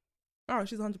 Oh,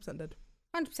 she's 100% dead.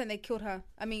 100% they killed her.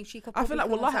 I mean, she could I feel like,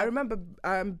 probably kill wallahi, I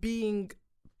herself.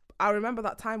 remember I remember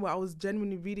that time where I was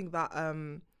genuinely reading that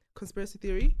conspiracy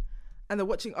theory and then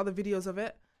watching other videos of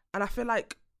it. And I feel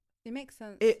like It makes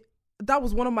sense. that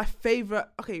was one of my favorite.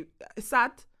 Okay, it's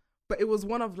sad, but it was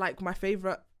one of like my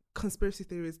favorite conspiracy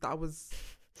theories that I was,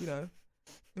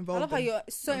 involved. I love how in. you're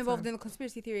so One involved time. in the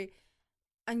conspiracy theory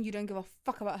and you don't give a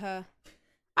fuck about her.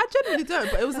 I genuinely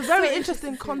don't, but it was a That's very so interesting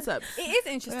interesting. concept. It is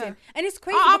interesting. Yeah. And it's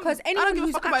crazy because I anyone don't give a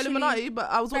who's fuck about actually... Illuminati, but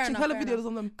I was Fair watching enough, hella fair videos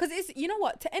on them. Because it's, you know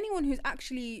what, to anyone who's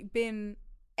actually been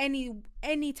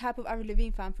any type of Avril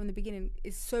Lavigne fan from the beginning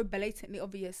is so blatantly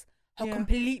obvious. Her Yeah.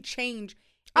 complete change.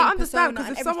 I in understand persona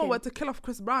because if and someone everything. were to kill off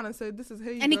Chris Brown and say this is how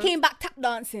you And he know," came back tap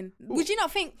dancing. Would you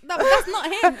not think that's not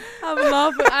him? I'm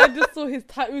laughing. I just saw his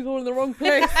tattoos all in the wrong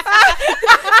place.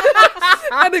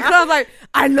 And the crowd's like,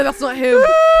 I know that's not him.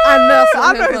 I know that's not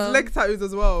I him. know his man. leg tattoos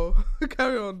as well.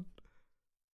 Carry on.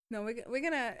 No, we're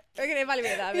gonna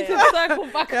evaluate that a He bit. can circle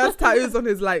back. He has tattoos on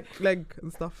his leg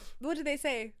and stuff. What did they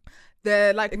say?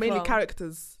 They're like mainly Ikram.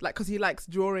 characters, like because he likes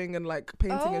drawing and like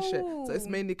painting and shit. So it's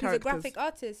mainly characters. He's a graphic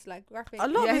artist, like graphic. A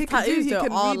lot Yeah, of he his can do. tattoos He though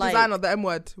can are redesign like, on the M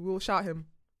word. We'll shout him.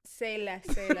 Say less.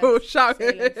 We'll shout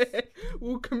Say him. less.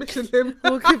 We'll commission him.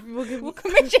 we'll give We'll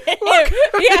commission him. Yes.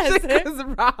 Yes. Chris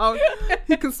Brown.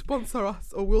 He can sponsor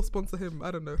us or we'll sponsor him. I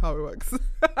don't know how it works.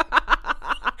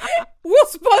 We'll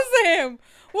sponsor him.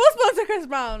 We'll sponsor Chris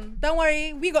Brown. Don't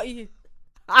worry, we got you.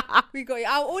 We got you.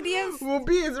 Our audience. We'll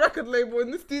be his record label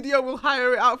in the studio. We'll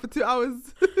hire it out for 2 hours.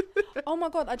 Oh my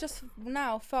god, I just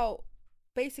now felt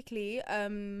basically I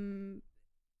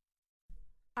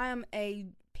am a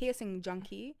piercing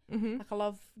junkie. Mm-hmm. Like I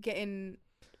love getting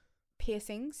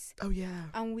piercings. Oh yeah.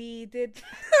 And we did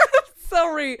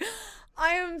sorry.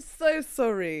 I am so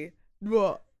sorry.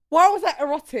 What? Why was that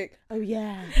erotic? Oh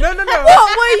yeah. No. What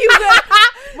were you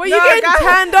were you No, getting guys,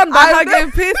 turned on by I her know-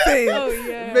 getting piercing? Oh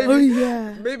yeah. Maybe, Oh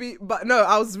yeah. maybe, but no.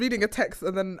 I was reading a text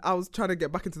and then I was trying to get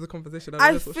back into the conversation. and I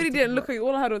realised what she really was didn't talking look at you.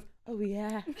 All I had was, oh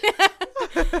yeah.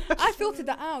 I filtered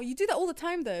that out. You do that all the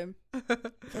time though.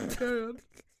 about. Carry on.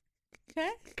 Okay?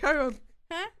 Carry on.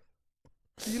 Huh?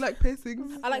 Do you like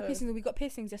piercings? I like piercings. We got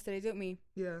piercings yesterday, didn't we?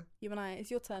 Yeah. You and I.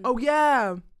 It's your turn. Oh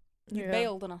yeah. You Yeah.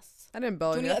 bailed on us. I didn't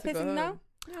bail. Do you you want to had get a to go piercing now? home.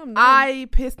 Yeah, I'm done. I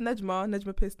pierced Nejma.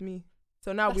 Nejma pierced me.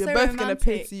 So now That's we're so both gonna romantic.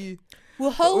 pierce you. We'll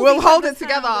hold We'll each hold it other's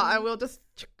together hand and we'll just.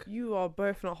 You are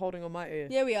both not holding on my ear.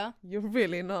 Yeah, we are. You're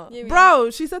really not. Yeah, we are. Bro,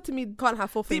 she said to me, Can't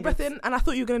have 4 deep fingers. breath in, and I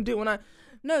thought you were gonna do it when I.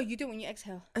 No, you do it when you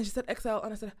exhale. And she said exhale,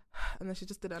 and I said, and then she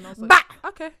just did it, and I was like, Bah!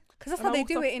 okay. Because that's And how I they walked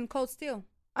do off. it in Cold Steel.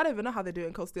 I don't even know how they do it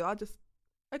in Cold Steel. I just,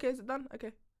 okay, is it done?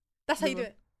 Okay. That's how you Move do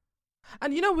on. it.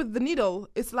 And you know, with the needle,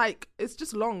 it's like it's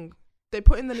just long. They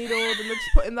put in the needle, then they just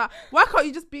put in that. Why can't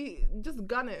you just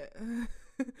gun it?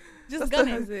 Just That's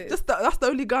gun the- it. That's the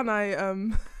only gun I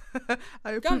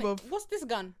I Gun approve it. of. What's this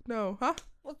gun? No, huh?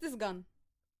 What's this gun?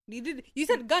 You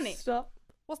said gun it. Stop.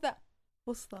 What's that?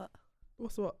 What's that?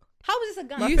 What's what? How is this a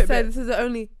gun? You said this is the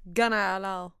only gun I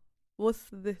allow. What's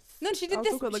this? No, she did I was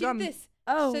this. talking about the She gun. did this.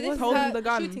 Oh, So this is holding her the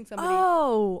gun. shooting somebody.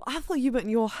 Oh, I thought you meant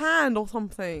your hand or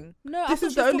something. No, This I is thought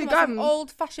the she was only talking about some gun.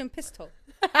 old-fashioned pistol.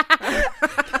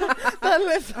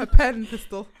 A pen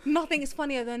pistol. Nothing is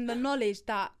funnier than the knowledge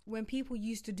that when people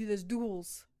used to do those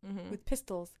duels with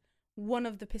pistols, one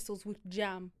of the pistols would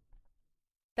jam.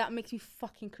 That makes me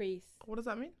fucking crease. What does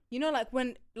that mean? You know, like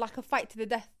when, like a fight to the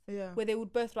death, Yeah. where they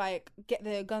would both like get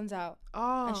their guns out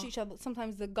and shoot Oh. each other.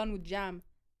 Sometimes the gun would jam,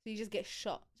 so you just get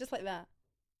shot, just like that.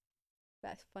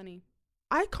 That's funny.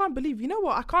 I can't believe. You know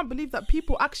what? I can't believe that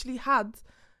people actually had.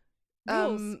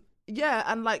 Duels. Yeah,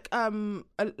 and like the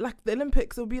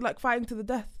Olympics, it'll be like fighting to the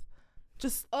death.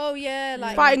 Just Oh yeah,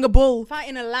 like fighting a bull.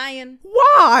 fighting a lion.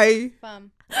 Why?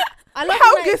 Fam. How when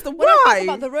I why? think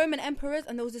about the Roman emperors,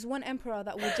 and there was this one emperor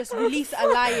that would just release a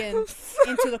lion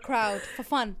into the crowd for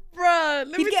fun. Bruh,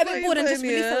 let He'd me get a tell bit you bored and just something,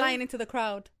 release yeah? a lion into the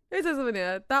crowd. Let me tell you something,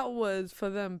 yeah? That was for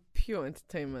them pure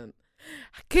entertainment.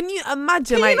 Can you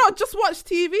imagine? Can like, you not just watch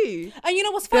TV? And you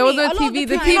know what's funny? there was no A lot of TV.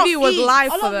 The time- TV was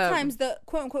live A for lot of the them. times, the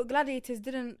quote unquote gladiators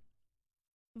didn't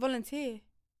volunteer.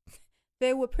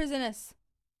 They were prisoners.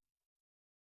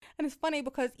 And it's funny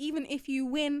because even if you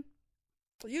win,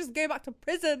 you just go back to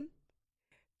prison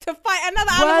to fight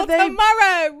another Were animal they-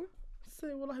 tomorrow.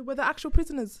 So were they actual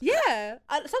prisoners? Yeah.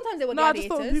 Sometimes they were No, I just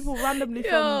gladiators. thought people randomly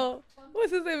from. Yo,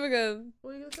 what's his name again?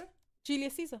 What are you gonna say?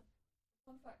 Julius Caesar.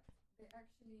 Fun fact, they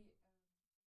actually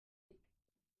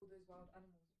all those wild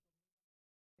animals.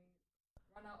 They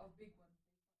run out of big ones.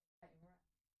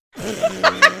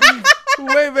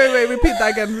 Wait. Repeat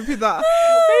that again. Repeat that.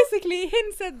 Basically, him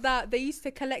said that they used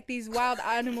to collect these wild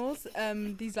animals,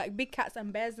 these like big cats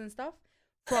and bears and stuff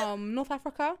from North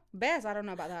Africa. Bears, I don't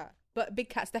know about that. But big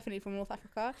cats definitely from North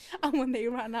Africa. And when they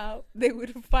ran out, they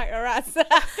would fight a rat.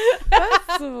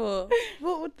 First of all,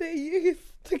 what would they use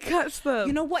to catch them?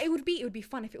 You know what it would be? It would be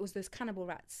fun if it was those cannibal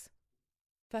rats.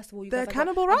 First of all, They're guys,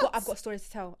 cannibal I've rats? got stories to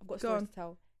tell. Go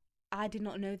on. I did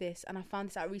not know this, and I found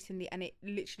this out recently, and it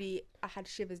literally, I had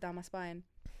shivers down my spine.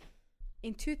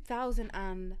 In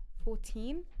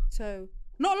 2014, so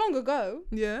not long ago,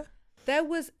 Yeah. there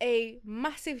was a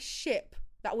massive ship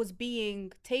that was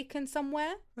being taken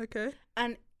somewhere, Okay.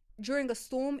 and during a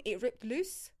storm, it ripped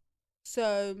loose.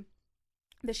 So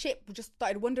the ship just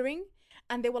started wandering,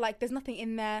 and they were like, there's nothing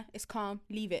in there, it's calm,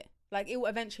 leave it. Like, it will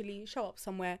eventually show up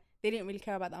somewhere. They didn't really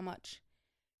care about that much.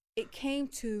 It came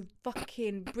to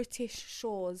fucking British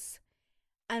shores,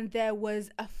 and there was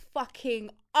a fucking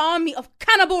army of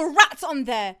cannibal rats on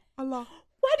there. Allah.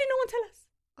 Why did no one tell us?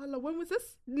 Allah, when was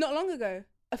this? Not long ago.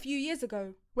 A few years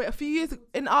ago. Wait, a few years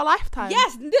in our lifetime?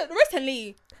 Yes,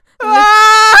 recently.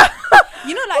 Ah!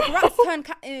 You know, like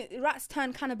rats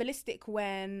turn cannibalistic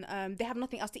when they have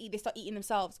nothing else to eat. They start eating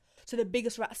themselves. So the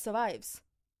biggest rat survives,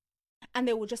 and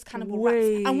they will just cannibal rats.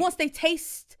 And once they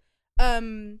taste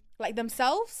like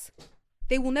themselves,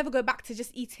 they will never go back to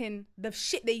just eating the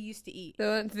shit they used to eat. They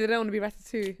don't want to be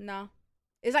ratatouille. Nah,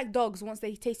 it's like dogs. Once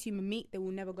they taste human meat, they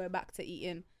will never go back to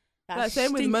eating. Like,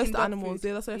 same with most stinking dog animals. food.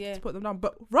 Yeah, that's why you have Yeah. to put them down.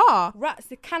 But raw. Rats,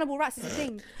 the cannibal rats is a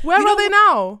thing. Where You are know they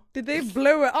what- now? Did they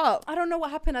blow it up? I don't know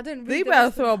what happened. I didn't read They the better rest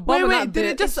of throw a it. bomb in Wait, that did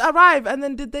it bitch. just arrive and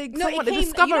then did they No, someone it came-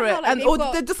 discover you know how, it like, and they've or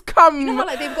got- did they just come You know how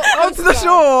like they've got onto the coast guard?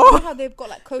 shore? You know how they've got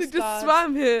like They coast just guard.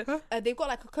 swam here. They've got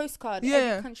like a coast guard. Yeah.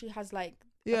 Every country has like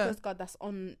a Yeah, coast guard that's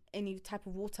on any type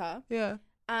of water. yeah.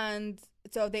 And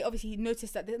so they obviously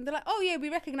noticed that. They're like, oh yeah, we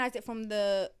recognized it from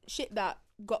the ship that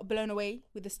got blown away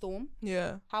with the storm.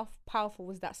 Yeah. How powerful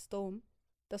was that storm?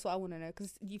 That's what I want to know.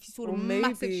 Because if you saw the Or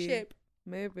massive maybe- ship,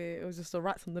 Maybe it was just the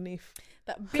rats underneath.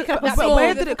 that big. But that But big-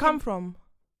 where the did it come fucking- from?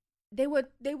 They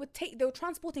were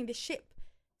transporting the ship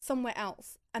somewhere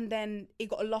else, and then it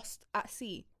got lost at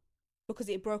sea because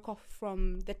it broke off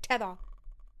from the tether.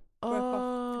 Broke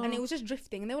off. And it was just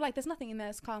drifting, and they were like, there's nothing in there,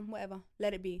 it's calm, whatever,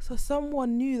 let it be. So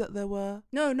someone knew that there were.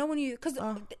 No one knew, because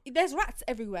Oh. there's rats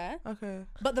everywhere, Okay.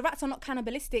 but the rats are not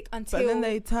cannibalistic until But then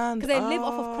they turned. because they live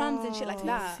off of crumbs and shit like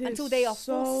that This until is they are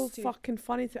so forced to. fucking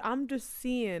funny. I'm just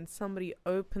seeing somebody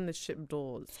open the ship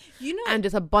doors You know, and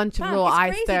just a bunch of fam, little it's eyes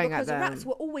crazy staring because at them. rats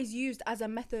were always used as a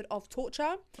method of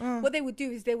torture. Uh, What they would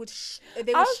do is they would was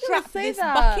strap gonna say this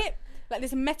that. bucket, like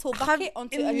this metal Have- bucket,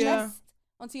 onto a yeah. chest,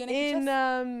 onto your naked In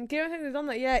chest. Game of Thrones, they've done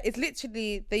that. Yeah, it's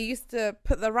literally they used to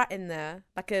put the rat in there,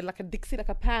 like a Dixie, like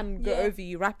a pan, go Yeah. over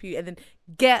you, wrap you, and then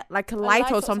get like a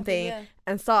light or something yeah.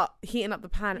 and start heating up the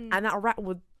pan, Mm. and that rat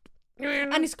would.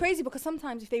 And it's crazy because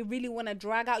sometimes if they really want to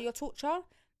drag out your torture,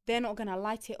 they're not gonna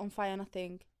light it on fire,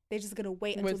 nothing. They're just gonna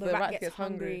wait until the rat gets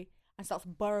hungry and starts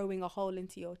burrowing a hole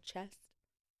into your chest.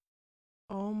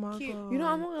 Oh my Cute. god. You know,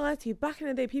 I'm not gonna lie to you. Back in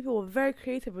the day, people were very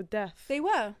creative with death. They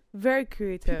were. Very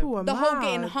creative. People were The mad. whole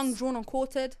getting hung, drawn, and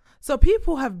quartered. So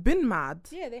people have been mad.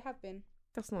 Yeah, they have been.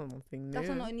 That's not one thing new. That's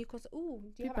not a new concept. Ooh, do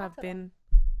you People have have been.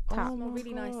 Oh Tap. Smell my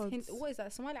really nice. God. Hint. What is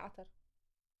that? Somali atar.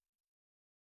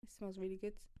 It smells really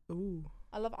good. Ooh.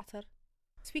 I love atar.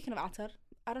 Speaking of atar,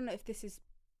 I don't know if this is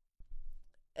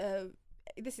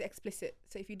explicit.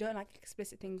 So if you don't like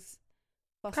explicit things,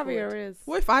 fast Cover your forward. ears.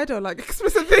 What if I don't like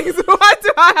explicit things? Why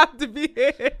do I have to be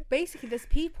here? Basically, there's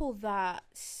people that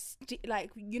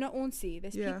like, you know, Onsi.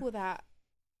 There's Yeah. people that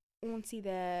Onsi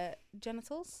their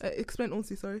genitals. Explain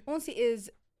Onsi, sorry. Onsi is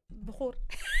bukhor.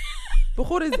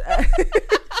 Bukhor is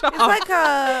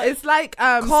It's like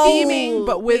coal, steaming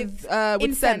but with scent.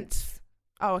 incense.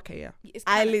 Oh, okay, yeah. It's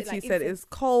I kinda literally like said incense. it's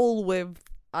coal with.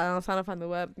 I'm trying to find the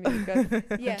word.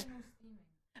 Yeah.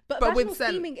 But But with vaginal scent.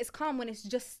 steaming is calm when it's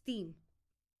just steam.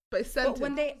 But it's But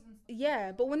scented.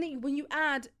 when you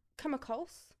add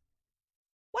chemicals,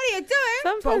 what are you doing,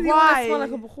 Sometimes But you want why? to smell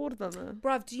like a bukhor, don't you?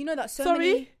 bruv? Do you know that so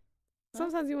Sorry? many?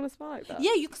 Sometimes you want to smell like that.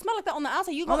 Yeah, you can smell like that on the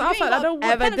outside. You On got the you outside, ain't I gotta don't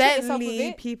want- penetrate yourself with Evidently,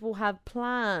 it. people have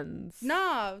plans.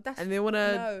 No, that's And they want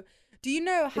to no. Do you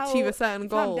know how achieve a certain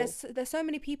fam, goal. there's so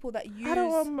many people that use. I don't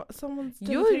want someone's.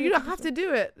 You don't have to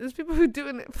do it. There's people who are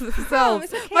doing it for themselves.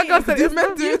 it's okay. Like I said, Do it's men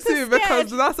not- do you're it too too? Because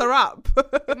scared. that's a wrap.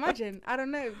 Imagine, I don't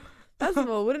know. First of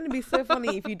all, wouldn't it be so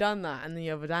funny if you done that and then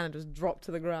your vagina just dropped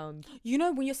to the ground? You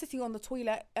know, when you're sitting on the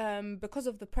toilet, because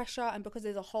of the pressure and because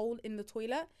there's a hole in the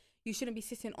toilet, you shouldn't be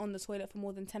sitting on the toilet for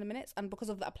more than 10 minutes. And because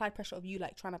of the applied pressure of you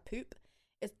like trying to poop,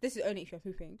 this is only if you're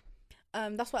pooping.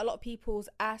 That's why a lot of people's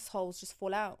assholes just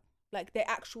fall out. Like their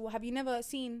actual. Have you never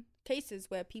seen cases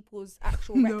where people's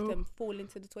actual No. rectum fall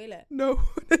into the toilet? No,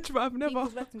 I've never.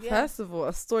 People's rectum, yeah. First of all,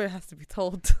 a story has to be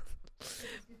told.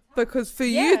 Because for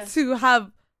you Yeah. to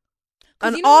have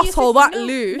 'Cause an you know when you're arsehole sitting- that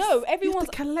loose. No, You have everyone's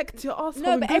to collect your arsehole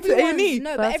no, and but go to everyone's A&E.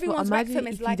 no, but First of all, everyone's imagine rectum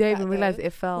if is you like don't that. even realize though.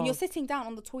 it fell. When you're sitting down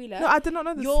on the toilet, No, I did not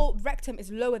know this. your rectum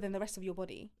is lower than the rest of your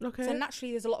body. Okay. So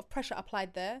naturally, there's a lot of pressure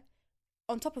applied there.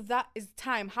 On top of that is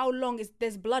time. How long is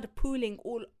there's blood pooling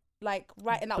all like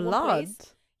right in that one blood.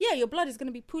 place? Yeah, your blood is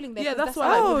gonna be pooling there. Yeah, 'cause that's why,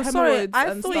 like, Oh, with sorry. hemorrhoids I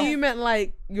and thought stuff. you meant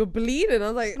like you're bleeding. I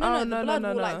was like, No, oh, the no, blood no,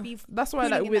 will, no. like, be That's why,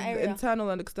 pooling like, in with that area. internal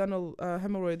and external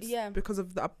hemorrhoids, Yeah. because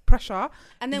of the pressure.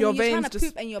 And then your when you're trying veins to just-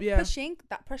 poop and you're yeah. pushing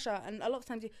that pressure, and a lot of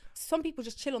times some people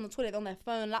just chill on the toilet on their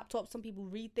phone, laptop. Some people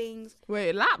read things.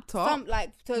 Wait, laptop? Some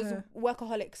like those Yeah.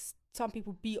 workaholics. Some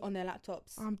people beat on their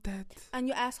laptops, I'm dead. and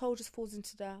your asshole just falls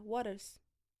into the waters.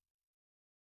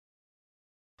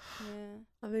 Yeah.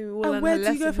 I think we all And learned where a do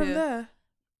you go lesson from here. there?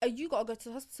 You gotta go to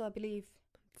the hospital, I believe.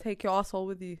 Take your asshole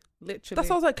with you, literally. That's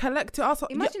what I was like, collect your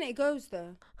arsehole. Imagine it goes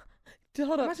though.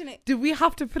 Hold on. Imagine it. Do we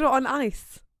have to put it on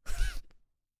ice?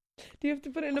 Do you have to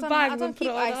put it in a bag and put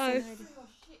it on ice?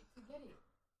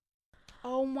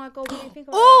 Oh my god, we didn't think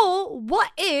about Or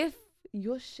what if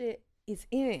your shit is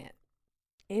in it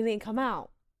and it didn't come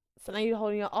out? So now you're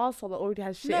holding your arsehole that already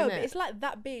has that. shit No, in but it. it's like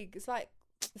that big. It's like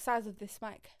the size of this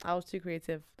mic. I was too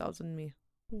creative. That wasn't me.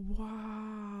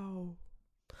 Wow.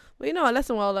 But you know, a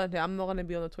lesson well learned here. I'm not gonna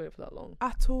be on the toilet for that long.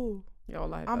 At all. You're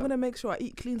alive. I'm going to make sure I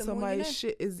eat clean The so more my you know.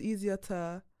 shit is easier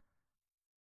to...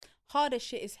 Harder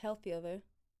shit is healthier though.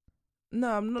 No,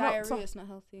 I'm not... Diarrhea is not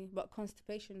healthy, but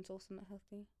constipation is also not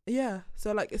healthy. Yeah,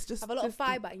 so like it's just... Have a lot of just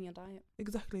fiber in your diet,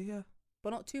 Exactly, yeah.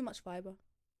 but not too much fiber,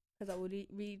 because that will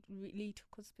lead to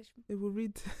constipation. It will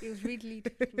read... It was lead to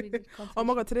constipation. Oh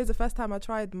my god, today's the first time I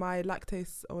tried my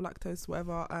lactose,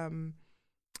 whatever,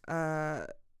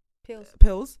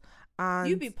 pills. And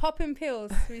You be popping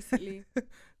pills recently.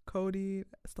 codeine,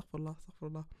 astaghfirullah.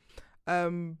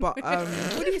 But What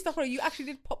do you mean stuff? You actually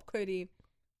did pop codeine.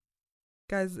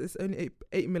 guys, it's only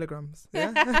 8 milligrams.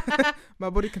 Yeah, my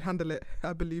body can handle it,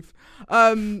 I believe.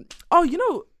 Anyways,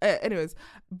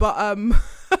 but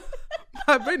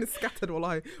my brain is scattered.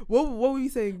 Wallahi. What were you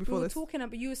saying We before were this? talking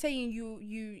about. You were saying you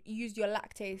used your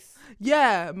lactase.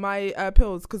 Yeah, my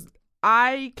pills, because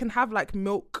I can have like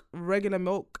regular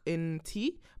milk in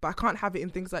tea, but I can't have it in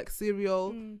things like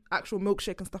cereal, actual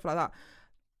milkshake and stuff like that.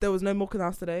 There was no milk in the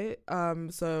house today,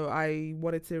 so I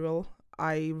wanted cereal.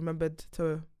 I remembered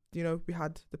to, we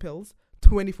had the pills,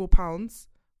 £24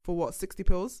 for what, 60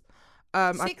 pills?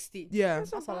 60. Yeah,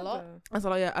 That's a lot. that's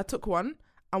all. Yeah, I took one,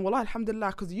 and wallah, alhamdulillah,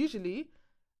 because usually,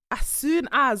 as soon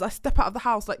as I step out of the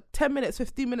house, like 10 minutes,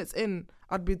 15 minutes in,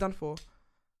 I'd be done for.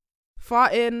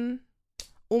 Farting,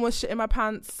 almost shit in my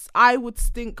pants. I would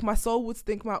stink. My soul would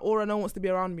stink. My aura, no one wants to be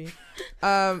around me.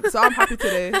 So I'm happy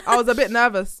today. I was a bit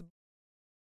nervous.